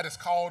that God has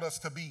called us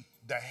to be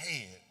the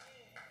head?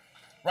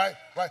 Right?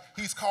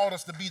 He's called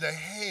us to be the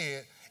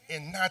head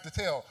and not to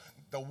tell.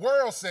 The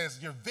world says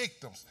you're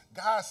victims.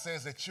 God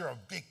says that you're a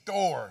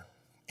victor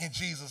in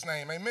Jesus'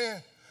 name.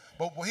 Amen.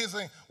 But here's the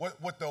thing,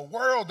 what the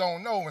world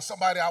don't know, and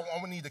somebody I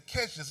need to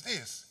catch is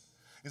this,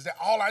 is that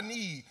all I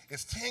need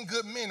is 10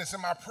 good minutes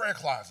in my prayer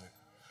closet.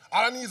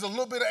 All I need is a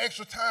little bit of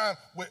extra time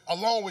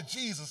along with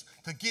Jesus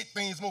to get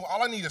things moving.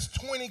 All I need is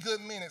 20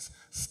 good minutes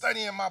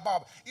studying my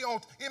Bible.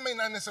 It may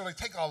not necessarily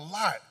take a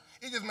lot.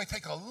 It just may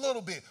take a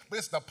little bit, but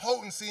it's the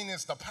potency and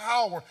it's the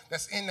power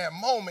that's in that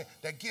moment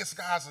that gets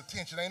God's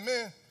attention.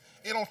 Amen?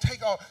 It don't take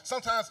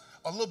sometimes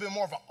a little bit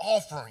more of an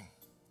offering,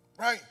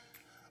 right?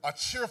 A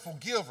cheerful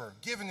giver,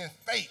 giving in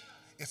faith,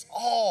 is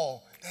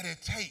all that it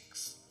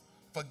takes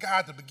for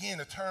God to begin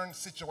to turn the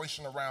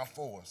situation around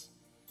for us.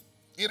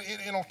 It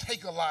don't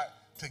take a lot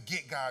to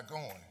get God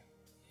going.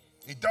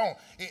 It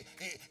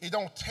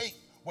don't take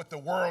what the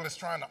world is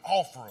trying to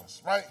offer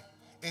us, right?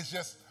 It's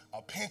just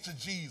a pinch of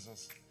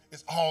Jesus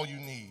is all you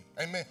need.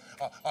 Amen.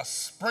 A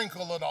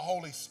sprinkle of the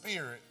Holy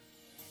Spirit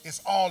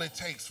is all it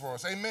takes for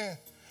us. Amen.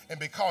 And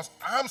because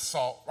I'm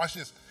salt, watch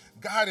this,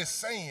 God is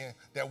saying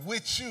that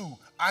with you,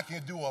 I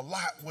can do a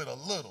lot with a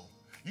little.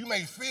 You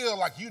may feel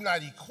like you're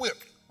not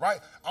equipped, right?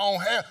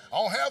 I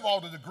don't have all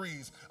the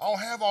degrees. I don't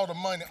have all the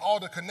money, all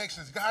the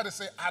connections. God is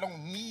saying, I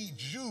don't need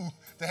you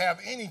to have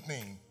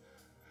anything,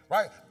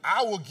 right?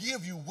 I will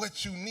give you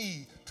what you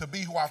need to be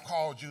who I've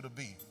called you to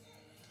be.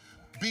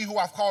 Be who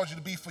I've called you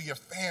to be for your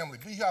family.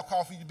 Be who I've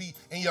called for you to be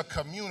in your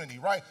community,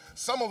 right?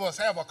 Some of us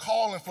have a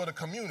calling for the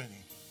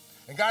community.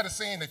 And God is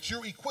saying that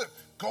you're equipped.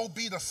 Go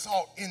be the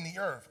salt in the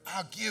earth.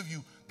 I'll give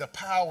you the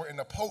power and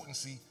the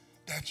potency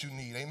that you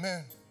need.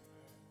 Amen.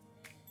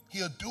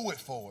 He'll do it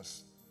for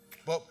us.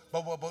 But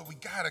we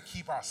got to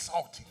keep our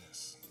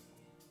saltiness,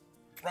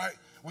 right?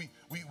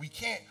 We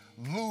can't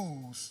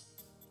lose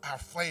our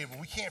flavor.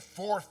 We can't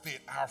forfeit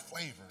our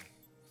flavor.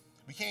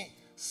 We can't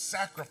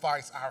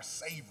sacrifice our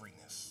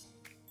savoriness.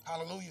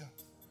 Hallelujah.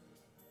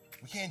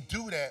 We can't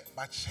do that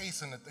by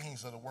chasing the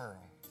things of the world.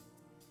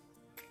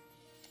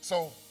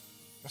 So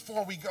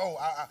before we go,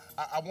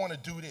 I want to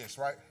do this,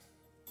 right?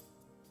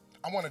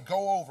 I want to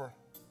go over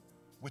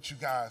with you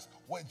guys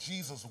what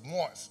Jesus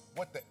wants,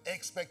 what the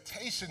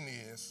expectation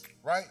is,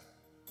 right,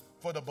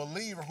 for the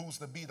believer who's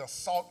to be the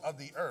salt of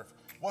the earth.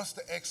 What's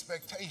the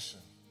expectation?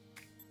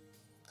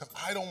 Because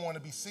I don't want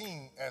to be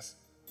seen as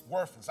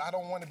worthless. I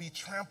don't want to be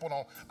trampled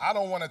on. I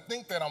don't want to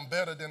think that I'm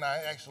better than I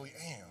actually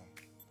am,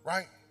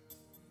 right?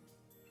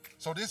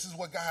 So this is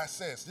what God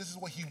says. This is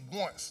what he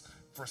wants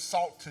for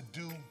salt to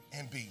do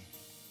and be.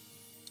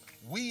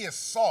 We as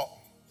salt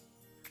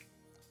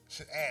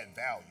should add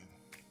value.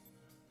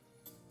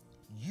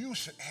 You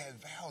should add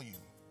value.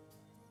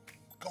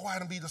 Go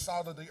out and be the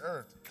salt of the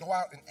earth. Go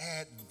out and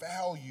add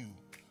value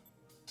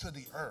to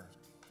the earth.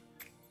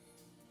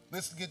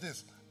 Let's get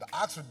this. The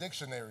Oxford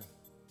Dictionary,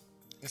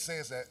 it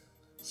says that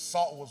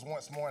salt was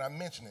once more, and I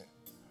mentioned it,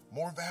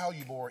 more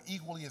valuable or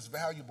equally as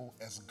valuable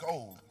as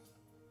gold.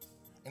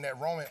 And that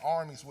Roman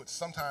armies would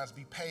sometimes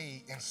be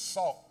paid in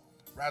salt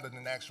rather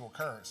than actual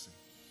currency,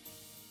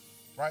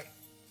 right?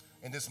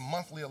 And this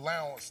monthly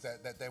allowance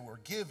that they were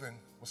given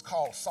was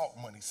called salt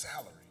money,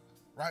 salary,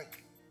 right?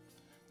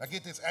 Now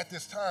get this, at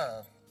this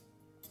time,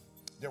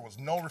 there was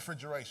no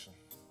refrigeration,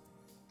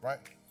 right?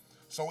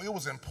 So it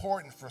was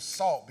important for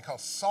salt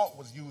because salt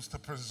was used to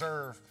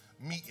preserve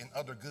meat and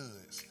other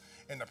goods.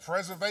 And the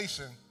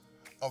preservation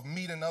of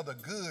meat and other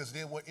goods,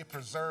 it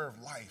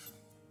preserved life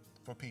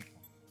for people.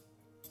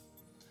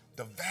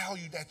 The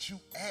value that you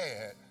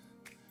add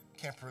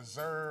can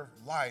preserve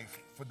life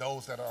for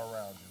those that are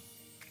around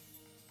you.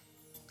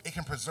 It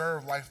can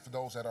preserve life for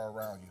those that are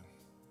around you.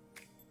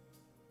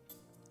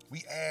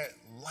 We add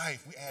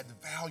life, we add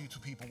value to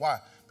people. Why?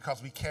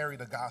 Because we carry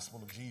the gospel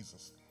of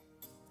Jesus.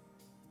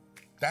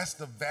 That's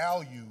the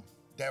value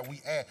that we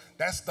add.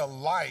 That's the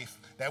life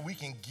that we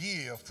can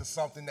give to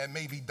something that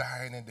may be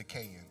dying and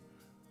decaying,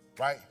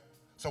 right?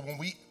 So when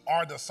we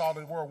are the salt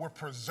of the world, we're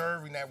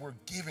preserving that, we're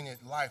giving it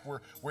life,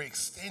 we're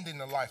extending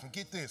the life. And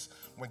get this,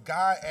 when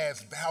God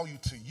adds value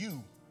to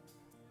you,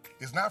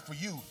 it's not for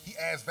you. He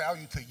adds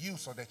value to you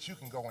so that you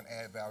can go and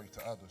add value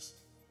to others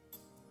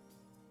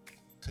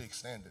to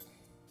extend it.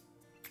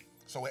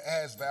 So it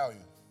adds value.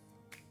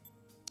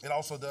 It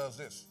also does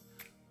this.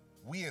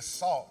 We as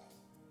salt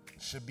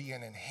should be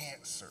an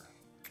enhancer.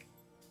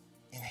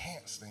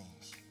 Enhance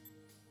things.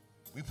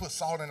 We put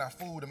salt in our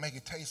food to make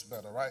it taste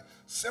better, right?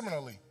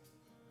 Similarly,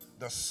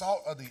 the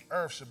salt of the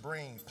earth should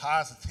bring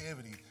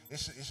positivity. It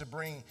should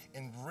bring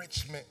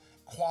enrichment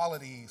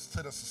qualities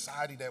to the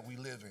society that we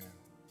live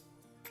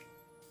in,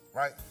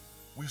 right?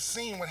 We've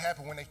seen what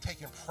happened when they've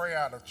taken prayer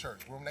out of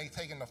church, when they've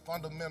taken the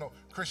fundamental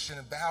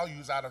Christian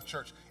values out of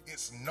church.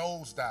 It's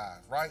nosedive,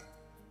 right?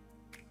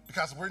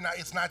 Because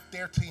it's not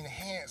there to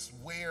enhance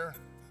where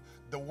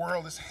the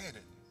world is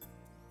headed.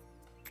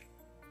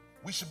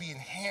 We should be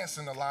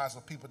enhancing the lives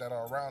of people that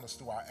are around us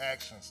through our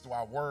actions, through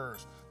our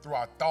words, through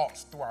our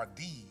thoughts, through our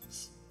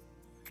deeds,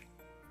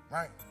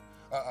 right?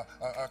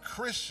 A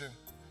Christian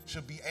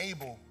should be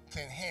able to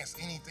enhance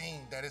anything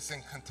that it's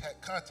in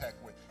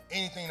contact with,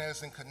 anything that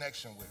it's in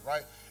connection with,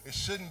 right? It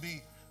shouldn't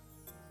be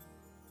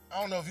I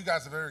don't know if you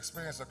guys have ever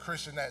experienced a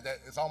Christian that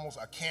is almost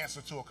a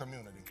cancer to a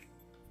community.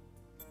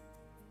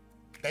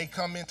 They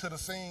come into the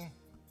scene,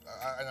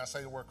 and I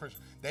say the word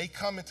Christian, they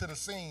come into the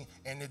scene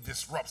and it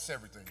disrupts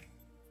everything.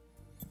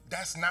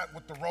 That's not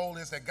what the role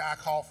is that God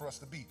called for us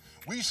to be.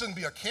 We shouldn't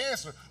be a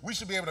cancer. We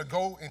should be able to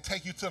go and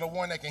take you to the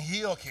one that can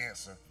heal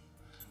cancer,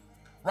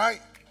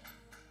 right?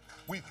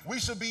 We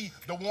should be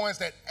the ones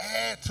that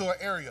add to an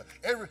area.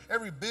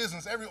 Every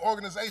business, every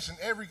organization,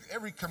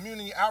 every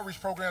community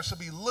outreach program should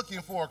be looking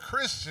for a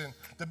Christian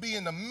to be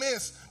in the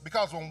midst,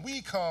 because when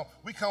we come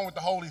with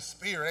the Holy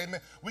Spirit,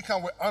 amen? We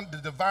come with the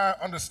divine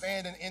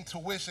understanding,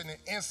 intuition, and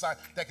insight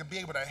that can be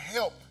able to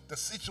help the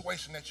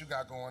situation that you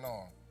got going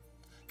on.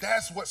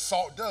 That's what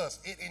salt does.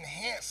 It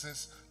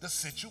enhances the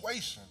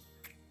situation.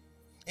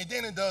 And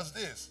then it does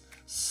this.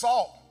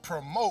 Salt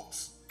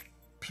promotes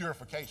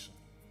purification.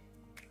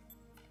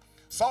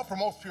 Salt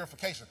promotes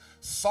purification.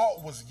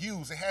 Salt was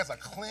used. It has a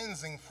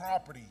cleansing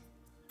property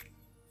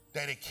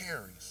that it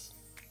carries,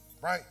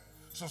 right?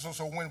 So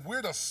when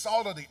we're the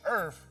salt of the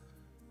earth,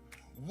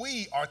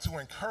 we are to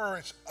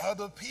encourage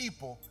other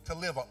people to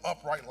live an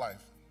upright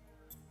life.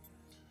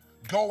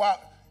 Go out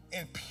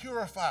and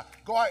purify.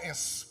 Go out and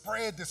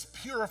spread this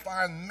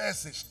purifying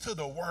message to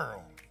the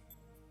world,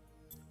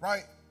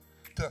 right?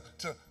 To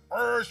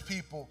urge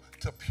people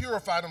to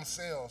purify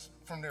themselves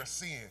from their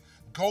sin.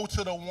 Go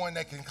to the one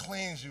that can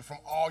cleanse you from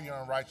all your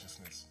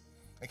unrighteousness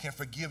and can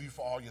forgive you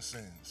for all your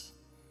sins.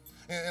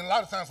 And a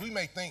lot of times we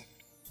may think,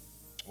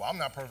 well, I'm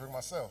not perfect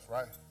myself,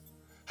 right?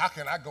 How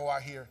can I go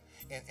out here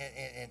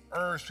and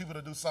urge people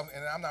to do something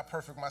and I'm not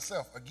perfect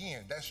myself?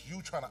 Again, that's you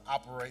trying to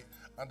operate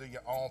under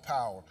your own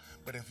power.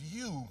 But if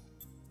you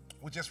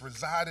would just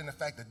reside in the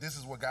fact that this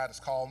is what God has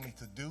called me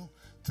to do,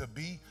 to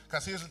be,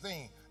 because here's the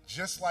thing,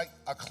 just like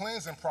a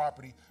cleansing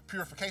property,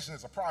 purification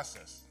is a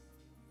process.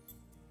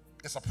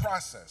 It's a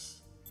process.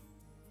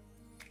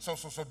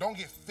 So don't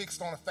get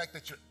fixed on the fact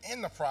that you're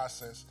in the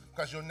process,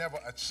 because you'll never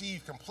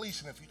achieve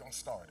completion if you don't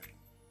start it.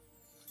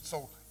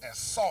 So as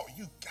salt,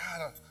 you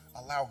gotta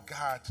allow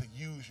God to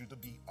use you to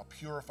be a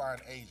purifying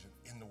agent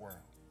in the world.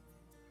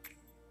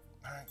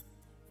 All right?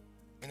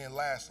 And then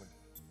lastly,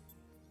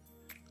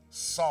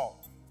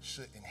 salt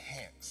should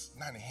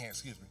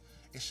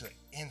it should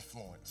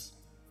influence.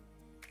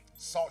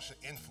 Salt should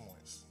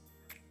influence.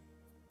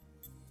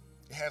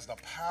 It has the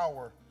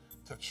power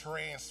to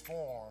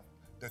transform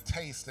the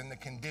taste and the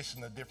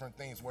condition of different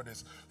things, whether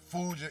it's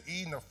food you're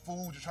eating or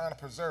food you're trying to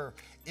preserve.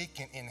 It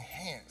can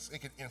enhance,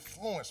 it can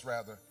influence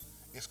rather,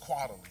 its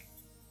quality.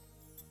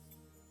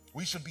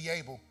 We should be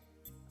able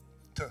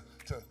to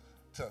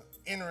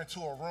enter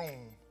into a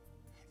room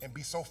and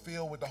be so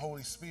filled with the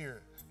Holy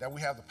Spirit that we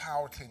have the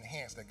power to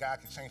enhance, that God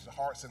can change the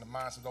hearts and the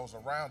minds of those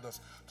around us,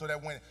 so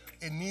that when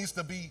it needs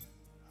to be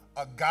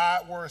a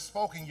God word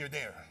spoken, you're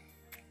there.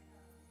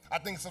 I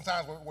think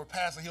sometimes where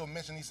Pastor, he'll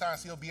mention these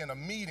times, he'll be in a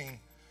meeting,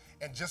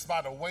 and just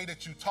by the way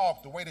that you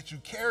talk, the way that you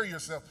carry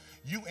yourself,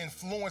 you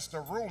influence the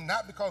room,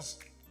 not because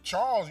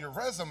Charles, your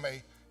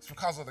resume, it's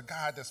because of the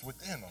God that's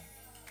within them.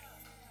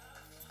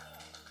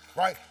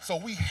 Right? So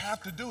we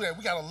have to do that.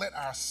 We got to let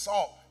our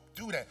salt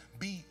do that.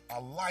 Be a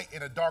light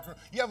in a dark room.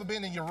 You ever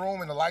been in your room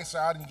and the lights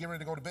are out and you get ready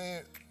to go to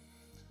bed,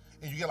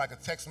 and you get like a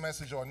text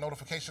message or a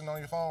notification on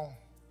your phone,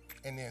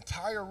 and the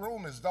entire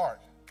room is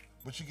dark,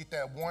 but you get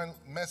that one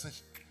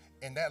message,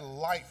 and that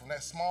light from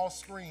that small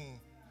screen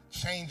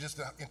changes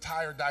the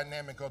entire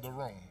dynamic of the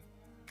room,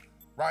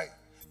 right?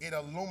 It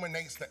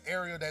illuminates the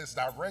area that it's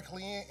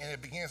directly in, and it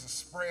begins to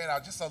spread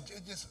out just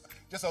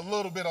a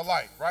little bit of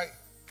light, right?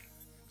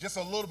 Just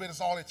a little bit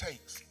is all it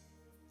takes.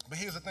 But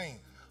here's the thing.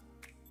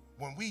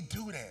 When we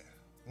do that,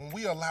 when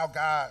we allow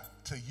God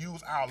to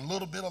use our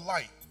little bit of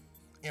light,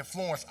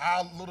 influence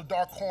our little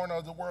dark corner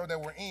of the world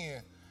that we're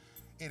in,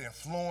 it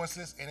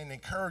influences and it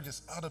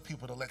encourages other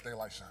people to let their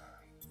light shine,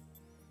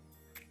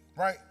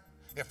 right?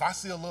 If I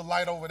see a little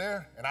light over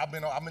there, and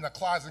I'm in a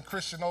closet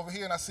Christian over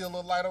here, and I see a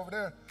little light over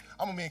there,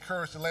 I'm gonna be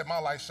encouraged to let my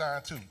light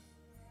shine too.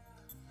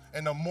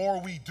 And the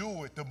more we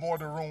do it, the more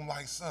the room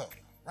lights up,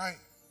 right?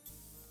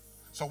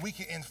 So we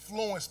can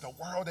influence the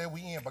world that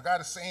we in. But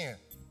God is saying,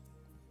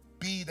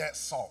 be that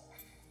salt,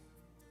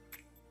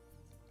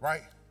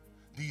 right?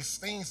 These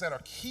things that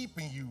are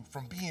keeping you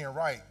from being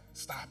right,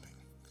 stop it.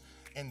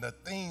 And the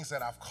things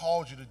that I've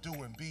called you to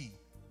do and be,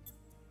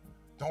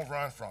 don't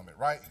run from it,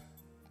 right?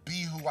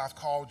 Be who I've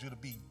called you to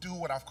be. Do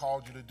what I've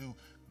called you to do.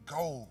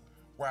 Go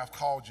where I've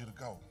called you to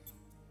go,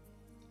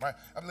 right?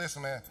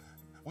 Listen, man,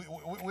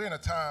 we're in a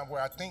time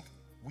where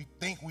we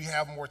think we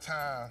have more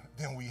time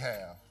than we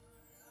have,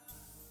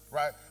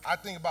 right? I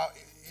think about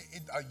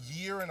a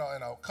year and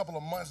a couple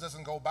of months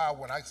doesn't go by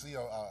when I see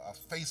a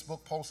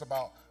Facebook post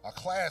about a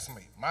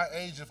classmate, my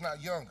age if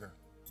not younger,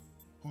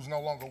 who's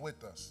no longer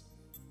with us,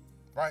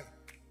 right?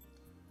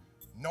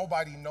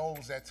 Nobody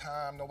knows that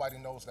time. Nobody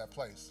knows that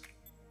place.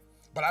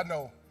 But I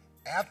know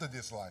after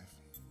this life,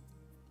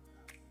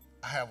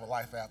 I have a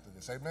life after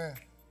this, amen?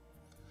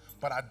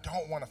 But I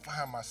don't want to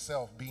find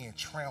myself being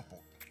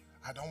trampled.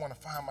 I don't want to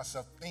find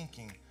myself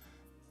thinking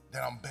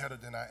that I'm better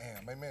than I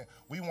am, amen?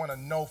 We want to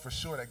know for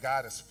sure that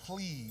God is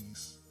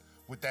pleased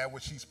with that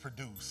which he's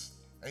produced.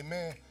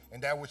 Amen.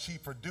 And that which he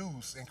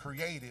produced and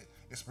created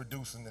is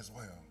producing as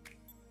well.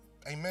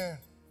 Amen.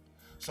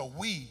 So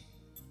we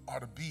are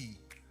to be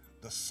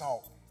the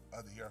salt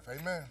of the earth.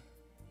 Amen.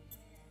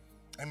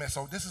 Amen.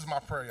 So this is my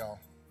prayer, y'all.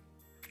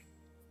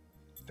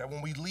 That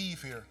when we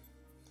leave here,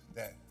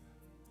 that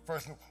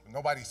first,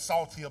 nobody's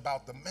salty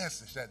about the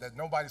message, that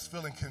nobody's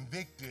feeling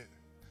convicted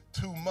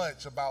too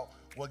much about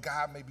what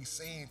God may be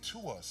saying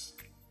to us.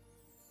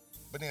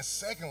 But then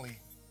secondly,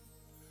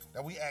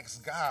 that we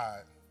ask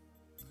God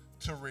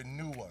to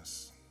renew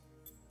us.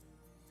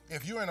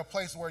 If you're in a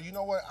place where, you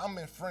know what, I'm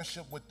in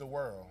friendship with the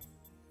world.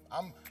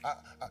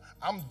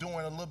 I'm doing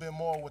a little bit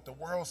more what the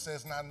world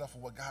says, not enough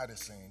of what God is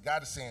saying.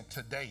 God is saying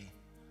today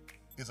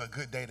is a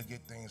good day to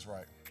get things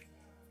right.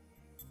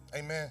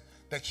 Amen.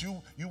 That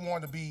you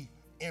want to be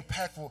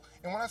impactful.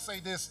 And when I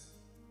say this,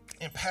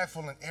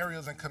 impactful in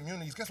areas and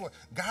communities, guess what?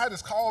 God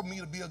has called me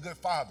to be a good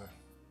father.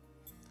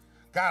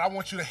 God, I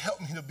want you to help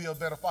me to be a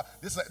better father.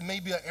 This may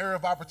be an area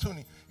of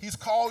opportunity. He's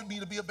called me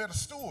to be a better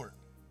steward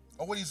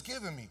of what he's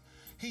given me.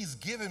 He's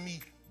given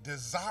me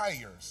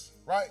desires,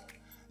 right?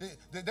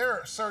 There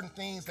are certain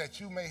things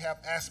that you may have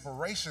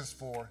aspirations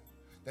for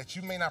that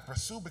you may not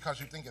pursue because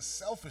you think it's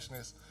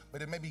selfishness,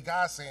 but it may be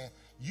God saying,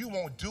 you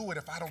won't do it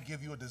if I don't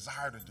give you a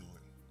desire to do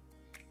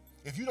it.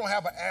 If you don't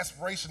have an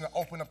aspiration to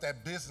open up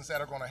that business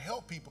that are going to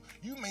help people,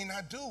 you may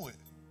not do it.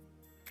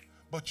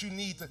 But you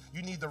need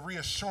the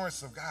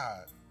reassurance of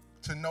God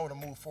to know to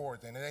move forward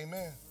then,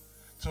 amen?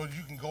 So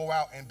you can go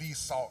out and be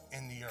salt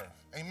in the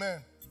earth,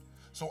 amen?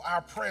 So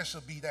our prayer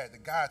should be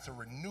that God to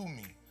renew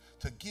me,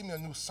 to give me a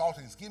new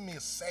saltiness, give me a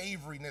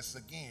savoriness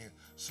again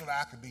so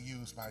that I can be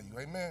used by you,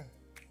 amen?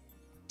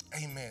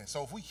 Amen.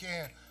 So if we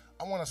can,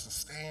 I want us to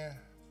stand.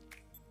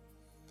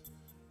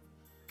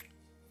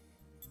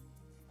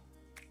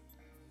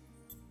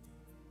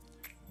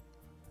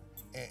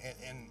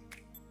 And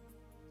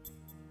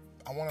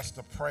I want us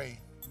to pray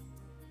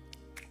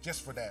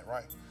just for that,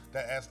 right?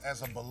 That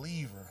as a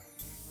believer,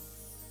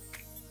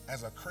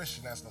 as a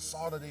Christian, as the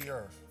salt of the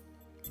earth,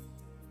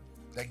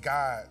 that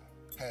God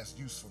has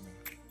use for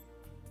me,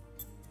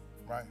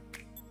 right?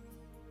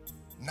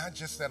 Not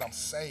just that I'm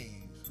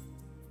saved,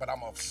 but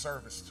I'm of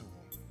service to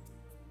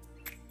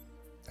him.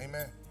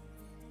 Amen.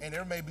 And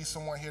there may be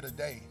someone here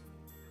today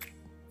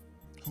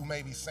who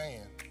may be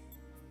saying,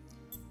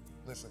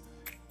 listen,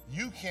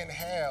 you can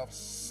have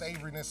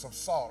savoriness of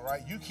salt,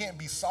 right? You can't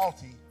be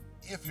salty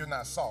if you're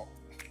not salt,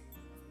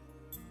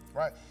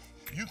 right?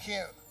 You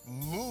can't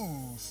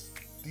lose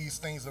these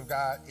things of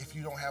God if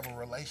you don't have a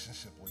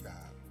relationship with God.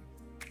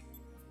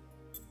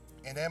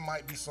 And there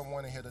might be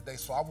someone in here today,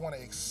 so I want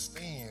to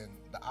extend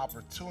the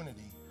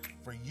opportunity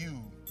for you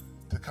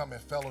to come in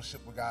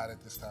fellowship with God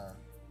at this time.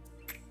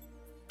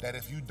 That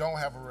if you don't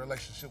have a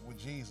relationship with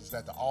Jesus,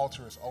 that the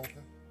altar is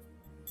open.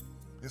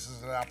 This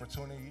is an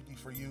opportunity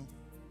for you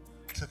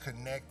to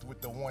connect with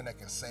the one that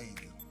can save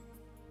you.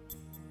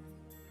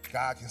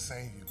 God can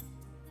save you.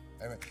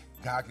 Amen.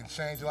 God can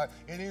change your life.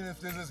 And even if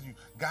this is you,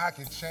 God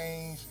can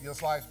change your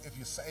life if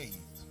you're saved.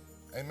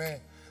 Amen.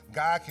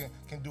 God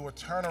can do a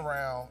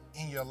turnaround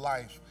in your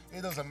life.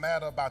 It doesn't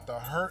matter about the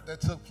hurt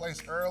that took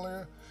place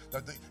earlier.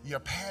 Your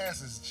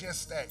past is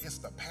just that. It's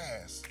the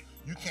past.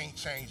 You can't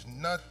change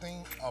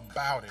nothing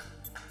about it.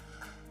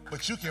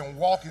 But you can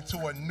walk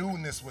into a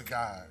newness with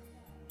God.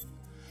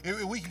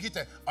 If we can get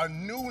that, a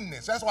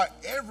newness. That's why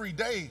every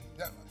day,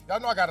 y'all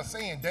know I got a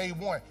saying, day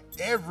one.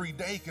 Every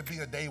day can be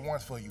a day one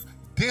for you.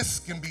 This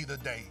can be the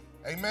day,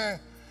 amen,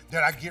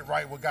 that I get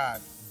right with God.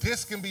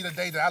 This can be the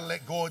day that I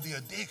let go of the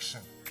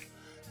addiction.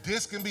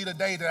 This can be the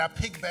day that I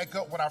pick back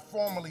up what I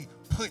formerly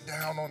put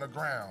down on the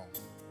ground.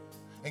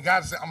 And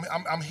God said,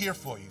 I'm here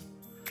for you,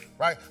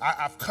 right?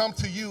 I've come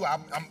to you.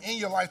 I'm in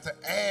your life to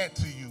add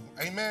to you,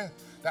 amen?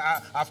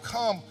 That I've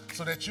come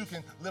so that you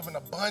can live an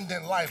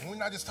abundant life. We're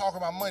not just talking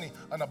about money,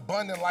 an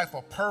abundant life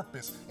of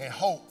purpose and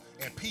hope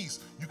and peace.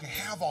 You can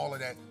have all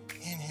of that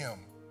in him.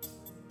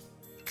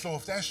 So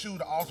if that's you,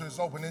 the altar is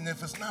open. And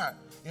if it's not,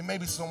 it may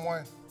be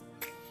someone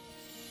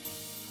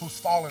who's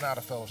fallen out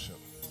of fellowship.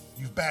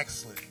 You've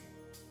backslid.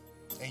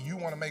 And you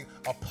want to make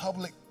a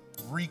public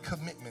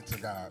recommitment to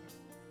God.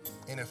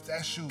 And if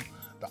that's you,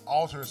 the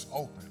altar is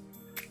open,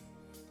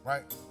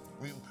 right?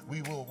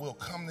 We'll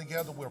come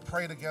together, we'll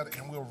pray together,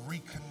 and we'll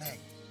reconnect,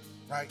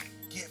 right?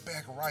 Get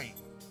back right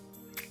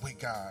with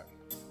God.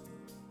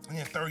 And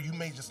then third, you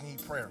may just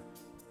need prayer.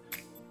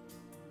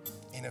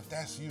 And if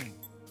that's you,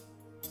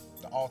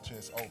 the altar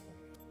is open.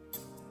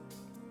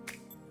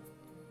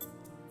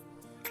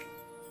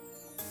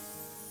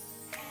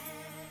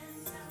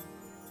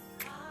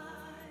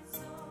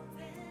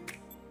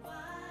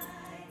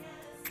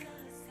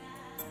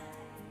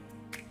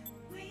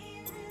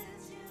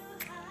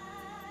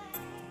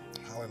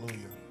 Hallelujah.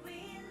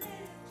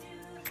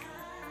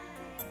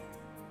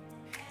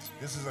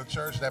 This is a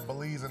church that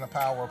believes in the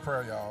power of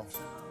prayer, y'all.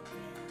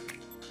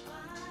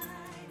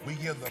 We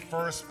give the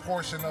first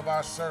portion of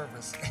our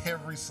service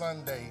every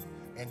Sunday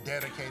and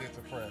dedicate it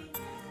to prayer.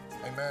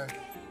 Amen.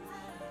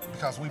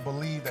 Because we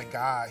believe that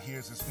God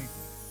hears his people.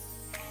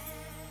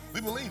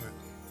 We believe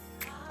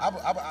it.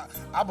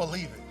 I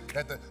believe it,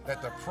 that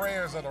the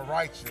prayers of the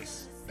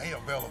righteous, they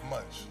availeth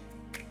much.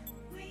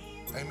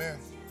 Amen.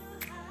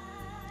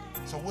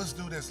 So let's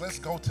do this. Let's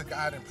go to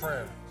God in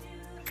prayer.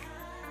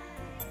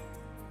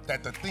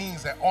 That the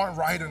things that aren't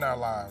right in our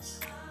lives,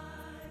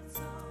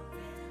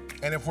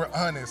 and if we're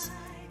honest,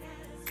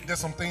 there's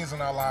some things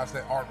in our lives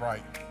that aren't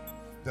right.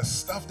 The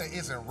stuff that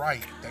isn't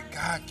right, that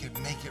God can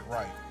make it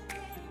right.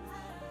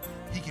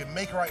 He can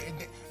make it right,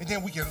 and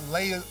then we can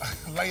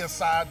lay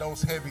aside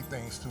those heavy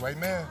things too.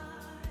 Amen.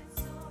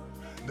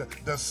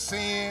 The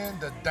sin,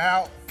 the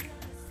doubt,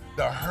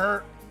 the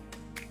hurt.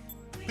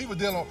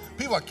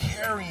 People are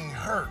carrying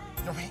hurt.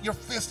 Your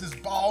fist is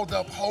balled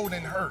up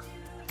holding hurt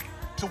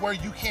to where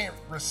you can't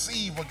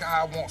receive what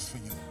God wants for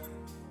you.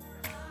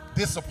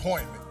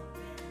 Disappointment.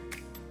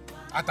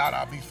 I thought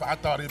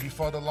it'd be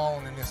further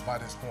along in this by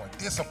this point.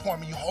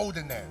 Disappointment, you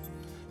holding that.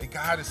 And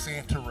God is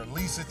saying to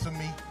release it to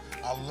me.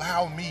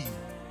 Allow me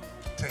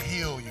to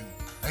heal you.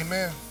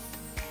 Amen.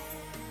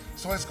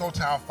 So let's go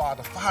to our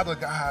Father. Father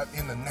God,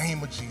 in the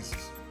name of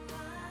Jesus.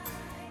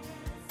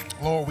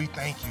 Lord, we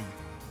thank you.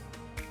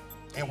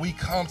 And we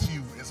come to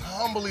you as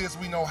humbly as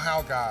we know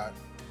how, God,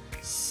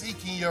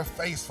 seeking your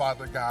face,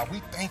 Father God. We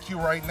thank you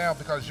right now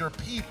because your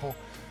people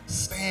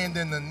stand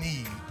in the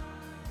need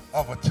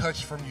of a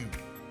touch from you.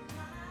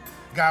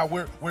 God,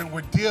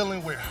 we're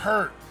dealing with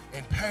hurt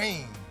and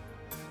pain.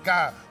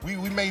 God, we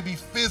may be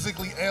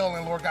physically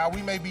ailing, Lord God.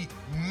 We may be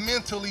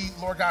mentally,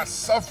 Lord God,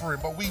 suffering,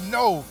 but we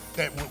know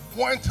that with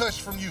one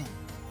touch from you,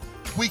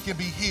 we can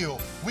be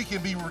healed. We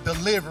can be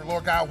delivered,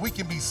 Lord God. We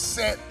can be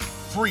set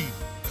free.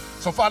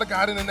 So, Father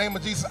God, in the name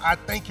of Jesus, I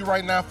thank you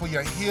right now for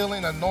your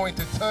healing,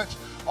 anointed touch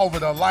over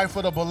the life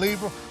of the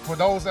believer, for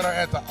those that are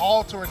at the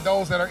altar and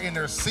those that are in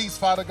their seats,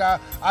 Father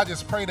God. I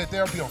just pray that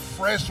there'll be a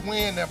fresh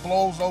wind that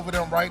blows over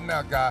them right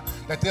now, God,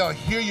 that they'll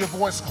hear your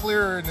voice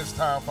clearer in this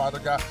time, Father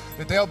God,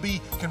 that they'll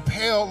be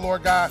compelled,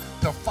 Lord God,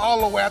 to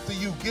follow after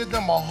you. Give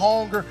them a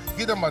hunger,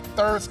 give them a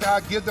thirst,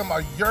 God, give them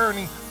a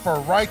yearning for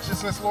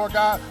righteousness, Lord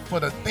God,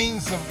 for the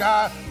things of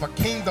God, for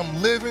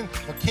kingdom living,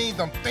 for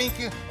kingdom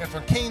thinking, and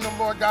for kingdom,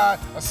 Lord God,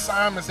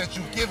 assignments that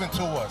you've given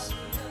to us.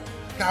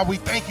 God, we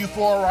thank you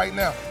for it right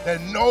now, that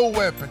no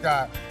weapon,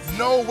 God,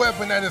 no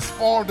weapon that is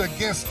formed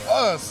against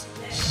us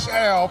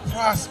shall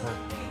prosper.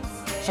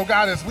 So,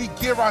 God, as we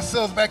give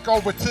ourselves back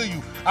over to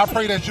you, I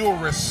pray that you will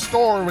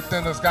restore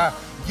within us, God.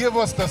 Give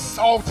us the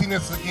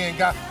saltiness again,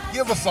 God.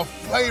 Give us a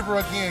flavor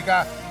again,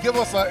 God. Give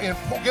us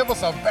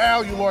a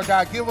value, Lord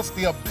God. Give us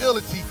the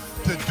ability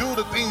to do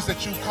the things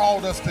that you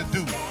called us to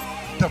do,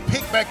 to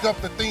pick back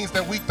up the things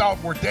that we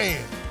thought were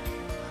dead.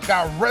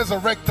 God,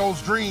 resurrect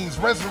those dreams,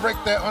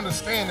 resurrect that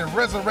understanding,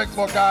 resurrect,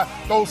 Lord God,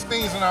 those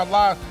things in our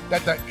lives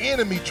that the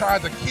enemy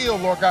tried to kill,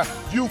 Lord God.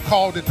 You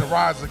called it to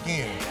rise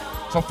again.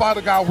 So,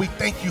 Father God, we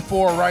thank you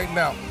for it right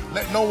now.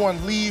 Let no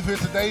one leave here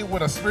today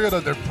with a spirit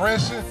of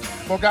depression.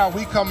 Lord God,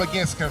 we come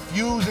against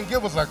confusion.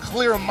 Give us a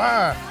clear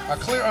mind, a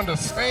clear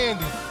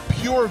understanding,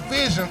 pure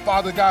vision,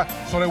 Father God,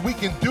 so that we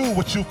can do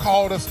what you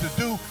called us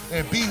to do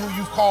and be who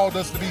you've called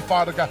us to be,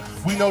 Father God.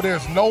 We know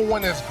there's no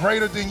one that's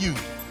greater than you.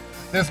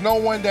 There's no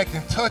one that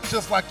can touch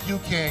us like you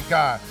can,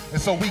 God.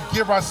 And so we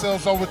give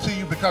ourselves over to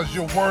you because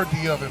you're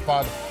worthy of it,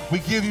 Father. We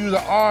give you the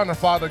honor,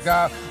 Father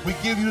God. We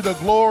give you the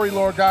glory,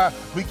 Lord God.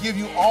 We give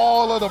you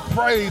all of the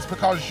praise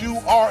because you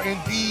are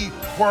indeed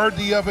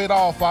worthy of it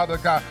all, Father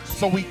God.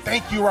 So we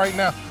thank you right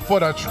now for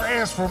the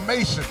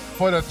transformation,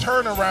 for the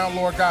turnaround,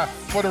 Lord God,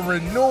 for the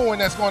renewing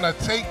that's going to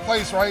take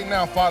place right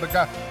now, Father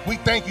God. We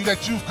thank you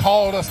that you've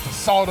called us the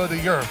salt of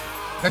the earth,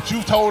 that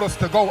you told us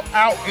to go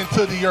out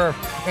into the earth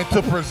and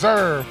to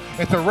preserve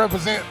and to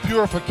represent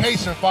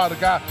purification, Father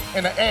God,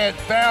 and to add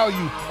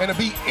value and to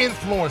be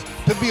influenced,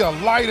 to be a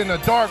light in a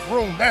dark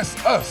room. That's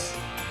us.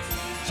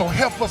 So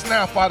help us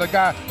now, Father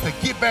God, to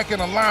get back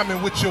in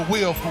alignment with your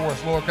will for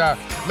us, Lord God.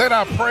 Let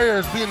our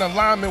prayers be in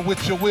alignment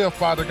with your will,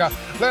 Father God.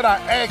 Let our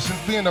actions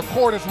be in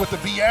accordance with the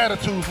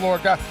Beatitudes,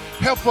 Lord God.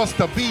 Help us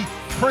to be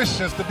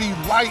Christians, to be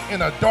light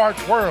in a dark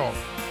world.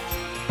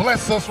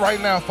 Bless us right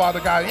now,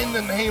 Father God, in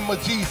the name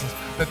of Jesus.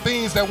 The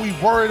things that we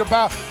worried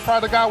about,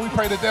 Father God, we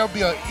pray that there'll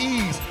be an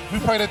ease. We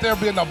pray that there'll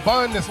be an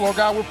abundance, Lord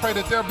God. We pray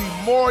that there'll be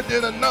more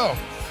than enough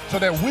so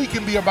that we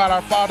can be about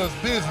our Father's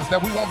business,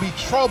 that we won't be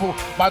troubled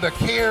by the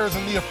cares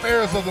and the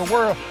affairs of the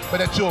world, but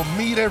that you'll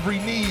meet every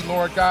need,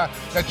 Lord God,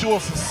 that you'll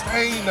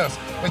sustain us,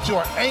 that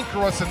you'll anchor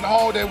us in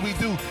all that we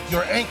do.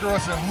 You'll anchor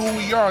us in who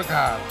we are,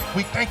 God.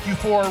 We thank you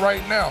for it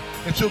right now,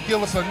 that you'll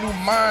give us a new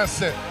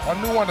mindset, a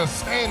new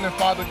understanding,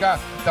 Father God.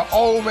 The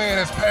old man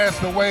has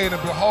passed away, and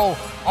behold,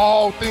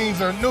 all things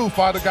are new,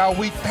 Father God.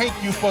 We thank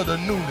you for the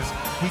newness.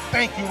 We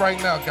thank you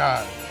right now,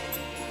 God.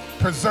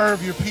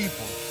 Preserve your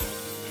people.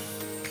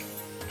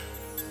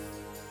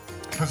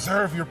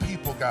 Preserve your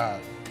people, God.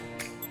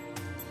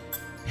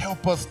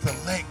 Help us to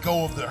let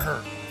go of the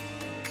hurt.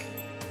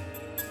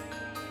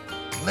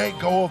 Let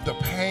go of the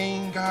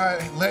pain,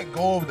 God. Let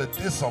go of the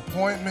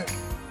disappointment.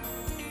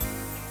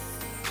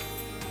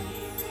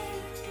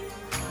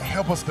 And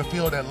help us to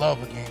feel that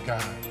love again,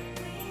 God.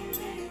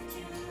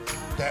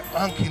 That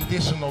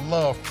unconditional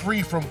love,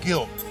 free from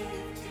guilt,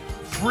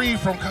 free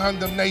from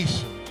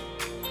condemnation,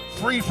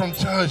 free from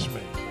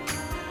judgment.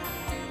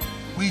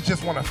 We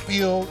just want to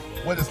feel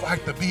what it's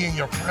like to be in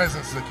your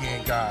presence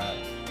again, God,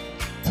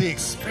 to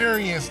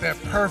experience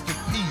that perfect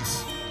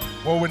peace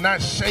where we're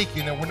not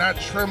shaking and we're not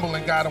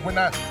trembling, God, and we're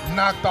not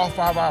knocked off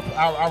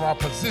our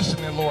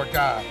positioning, Lord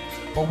God,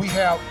 but we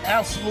have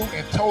absolute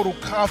and total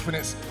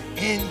confidence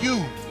in you.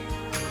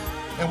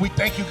 And we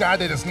thank you, God,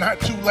 that it's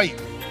not too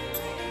late.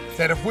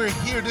 That if we're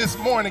here this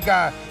morning,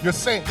 God, you're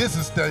saying this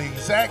is the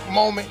exact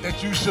moment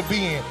that you should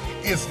be in.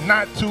 It's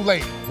not too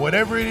late.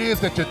 Whatever it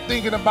is that you're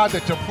thinking about,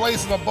 that you're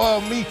placing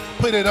above me,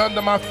 put it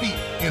under my feet.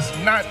 It's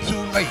not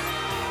too late.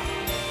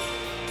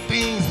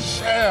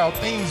 Things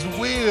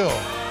will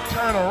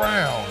turn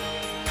around.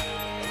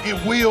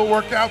 It will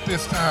work out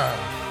this time.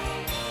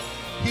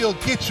 He'll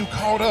get you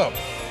caught up.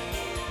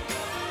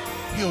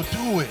 He'll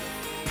do it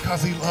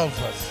because he loves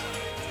us.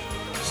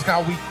 So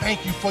God, we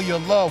thank you for your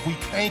love. We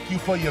thank you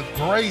for your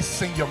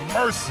grace and your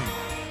mercy.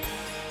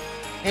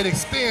 It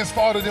extends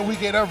farther than we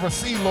could ever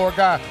see, Lord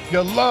God.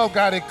 Your love,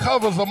 God, it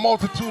covers a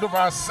multitude of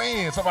our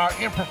sins, of our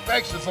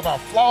imperfections, of our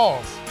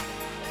flaws.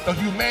 The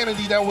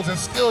humanity that was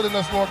instilled in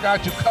us, Lord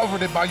God, you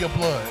covered it by your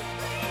blood.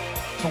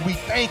 So we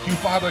thank you,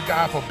 Father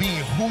God, for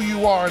being who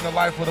you are in the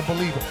life of the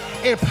believer.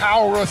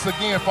 Empower us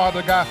again,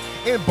 Father God.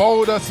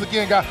 Embolden us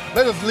again, God.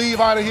 Let us leave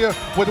out of here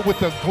with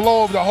the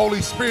glow of the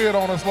Holy Spirit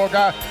on us, Lord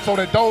God, so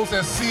that those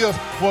that see us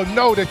will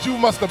know that you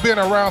must have been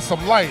around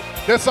some light.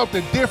 There's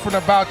something different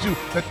about you.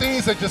 The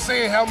things that you're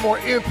saying have more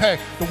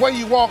impact. The way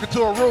you walk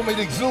into a room, it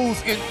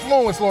exudes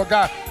influence, Lord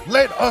God.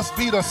 Let us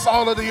be the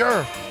salt of the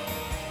earth.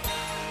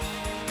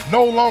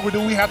 No longer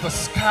do we have to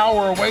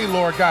scour away,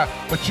 Lord God,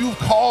 but you've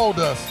called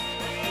us.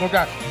 Lord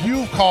God,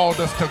 you've called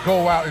us to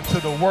go out into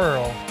the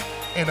world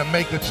and to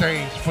make a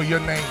change for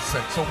your name's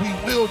sake. So we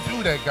will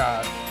do that,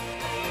 God.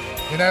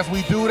 And as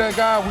we do that,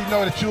 God, we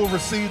know that you'll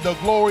receive the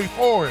glory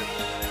for it.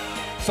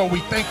 So we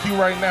thank you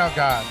right now,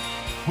 God.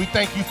 We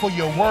thank you for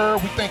your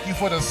word. We thank you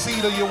for the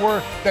seed of your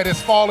word that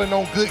is falling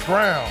on good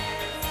ground.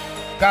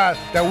 God,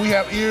 that we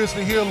have ears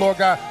to hear, Lord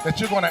God, that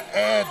you're going to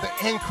add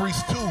the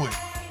increase to it.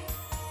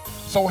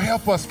 So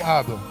help us,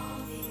 Father,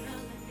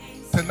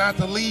 to not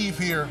to leave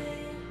here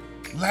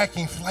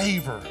lacking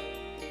flavor,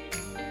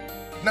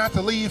 not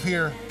to leave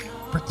here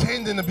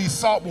pretending to be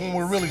salt when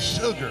we're really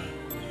sugar.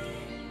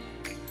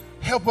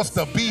 Help us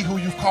to be who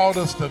you've called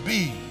us to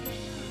be,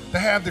 to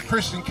have the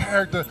Christian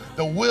character,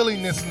 the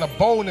willingness and the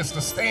boldness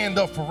to stand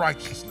up for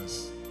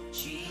righteousness,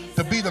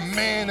 to be the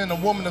man and the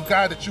woman of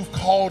God that you've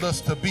called us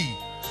to be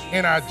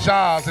in our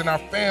jobs, in our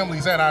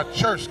families, at our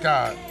church,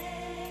 God,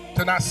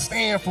 to not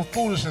stand for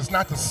foolishness,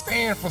 not to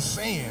stand for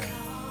sin,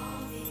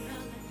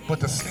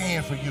 but to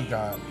stand for you,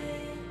 God.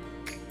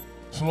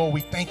 So, Lord,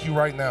 we thank you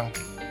right now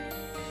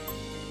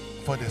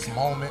for this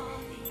moment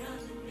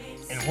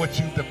and what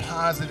you've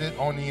deposited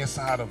on the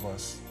inside of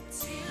us.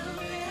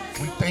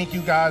 We thank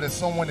you, God, that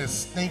someone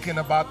is thinking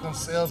about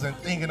themselves and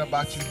thinking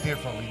about you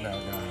differently now,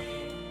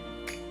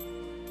 God.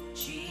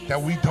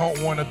 That we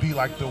don't want to be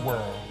like the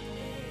world,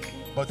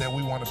 but that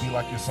we want to be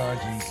like your son,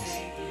 Jesus.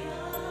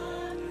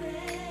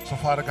 So,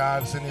 Father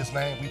God, it's in his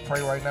name we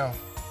pray right now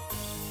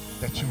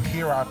that you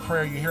hear our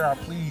prayer, you hear our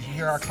pleas, you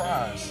hear our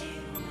cries.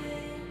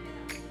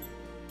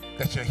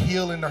 That you're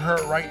healing the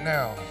hurt right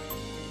now.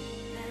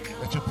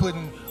 That you're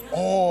putting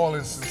oil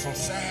and some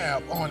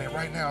salve on it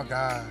right now,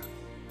 God.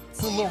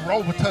 Put a little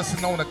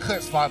Robitussin on the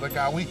cuts, Father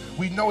God.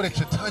 We know that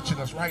you're touching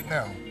us right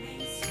now.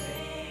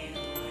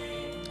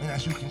 And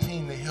as you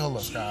continue to heal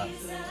us, God,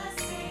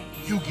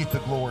 you get the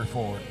glory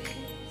for it.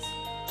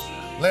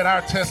 Let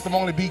our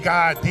testimony be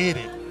God did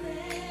it.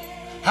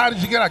 How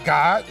did you get a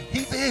God?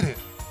 He did it.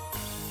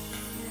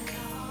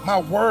 My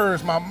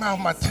words, my mouth,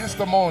 my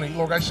testimony,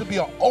 Lord God, should be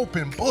an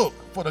open book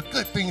for the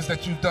good things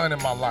that you've done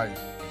in my life.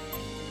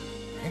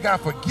 And God,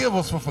 forgive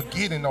us for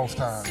forgetting those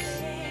times.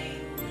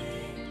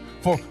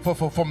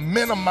 For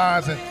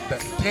minimizing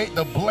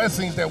the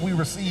blessings that we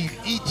receive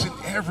each and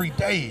every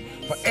day.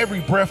 For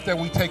every breath that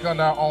we take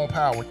under our own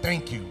power.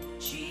 Thank you.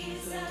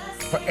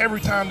 For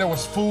every time there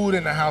was food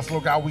in the house,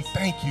 Lord God, we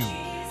thank you.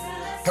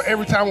 For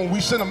every time when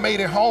we shouldn't have made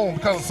it home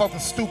because of something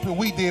stupid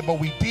we did, but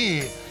we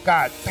did,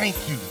 God, thank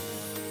you.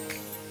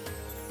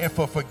 And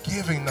for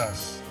forgiving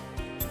us.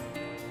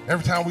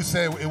 Every time we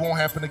said it won't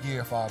happen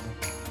again, Father.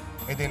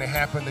 And then it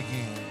happened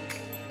again.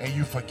 And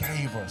you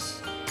forgave us.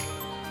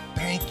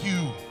 Thank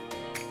you.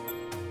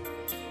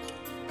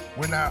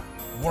 We're not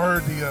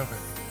worthy of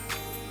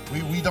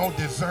it. We don't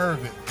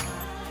deserve it.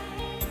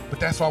 But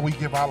that's why we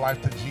give our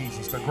life to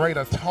Jesus, the great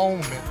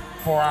atonement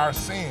for our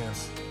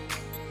sins.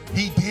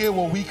 He did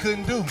what we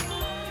couldn't do.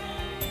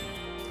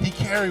 He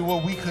carried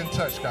what we couldn't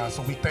touch, God.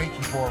 So we thank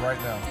you for it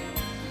right now.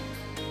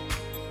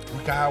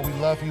 God, we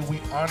love you, we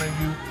honor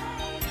you,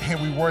 and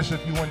we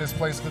worship you in this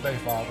place today,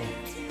 Father.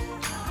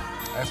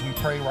 As we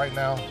pray right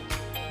now,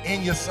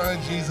 in your son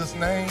Jesus'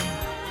 name,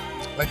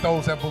 let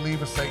those that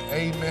believe it say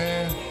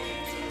amen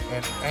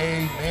and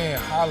amen.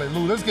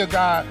 Hallelujah. Let's give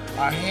God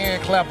a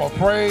hand clap of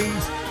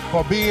praise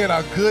for being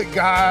a good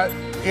God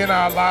in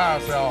our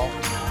lives, y'all.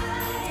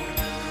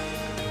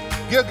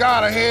 Give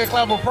God a hand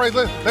clap of praise.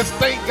 Let's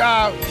thank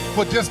God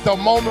for just the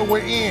moment we're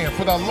in,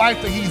 for the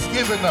life that he's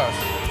given us,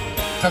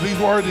 because he's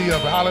worthy of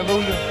it.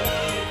 Hallelujah.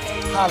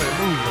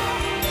 Hallelujah.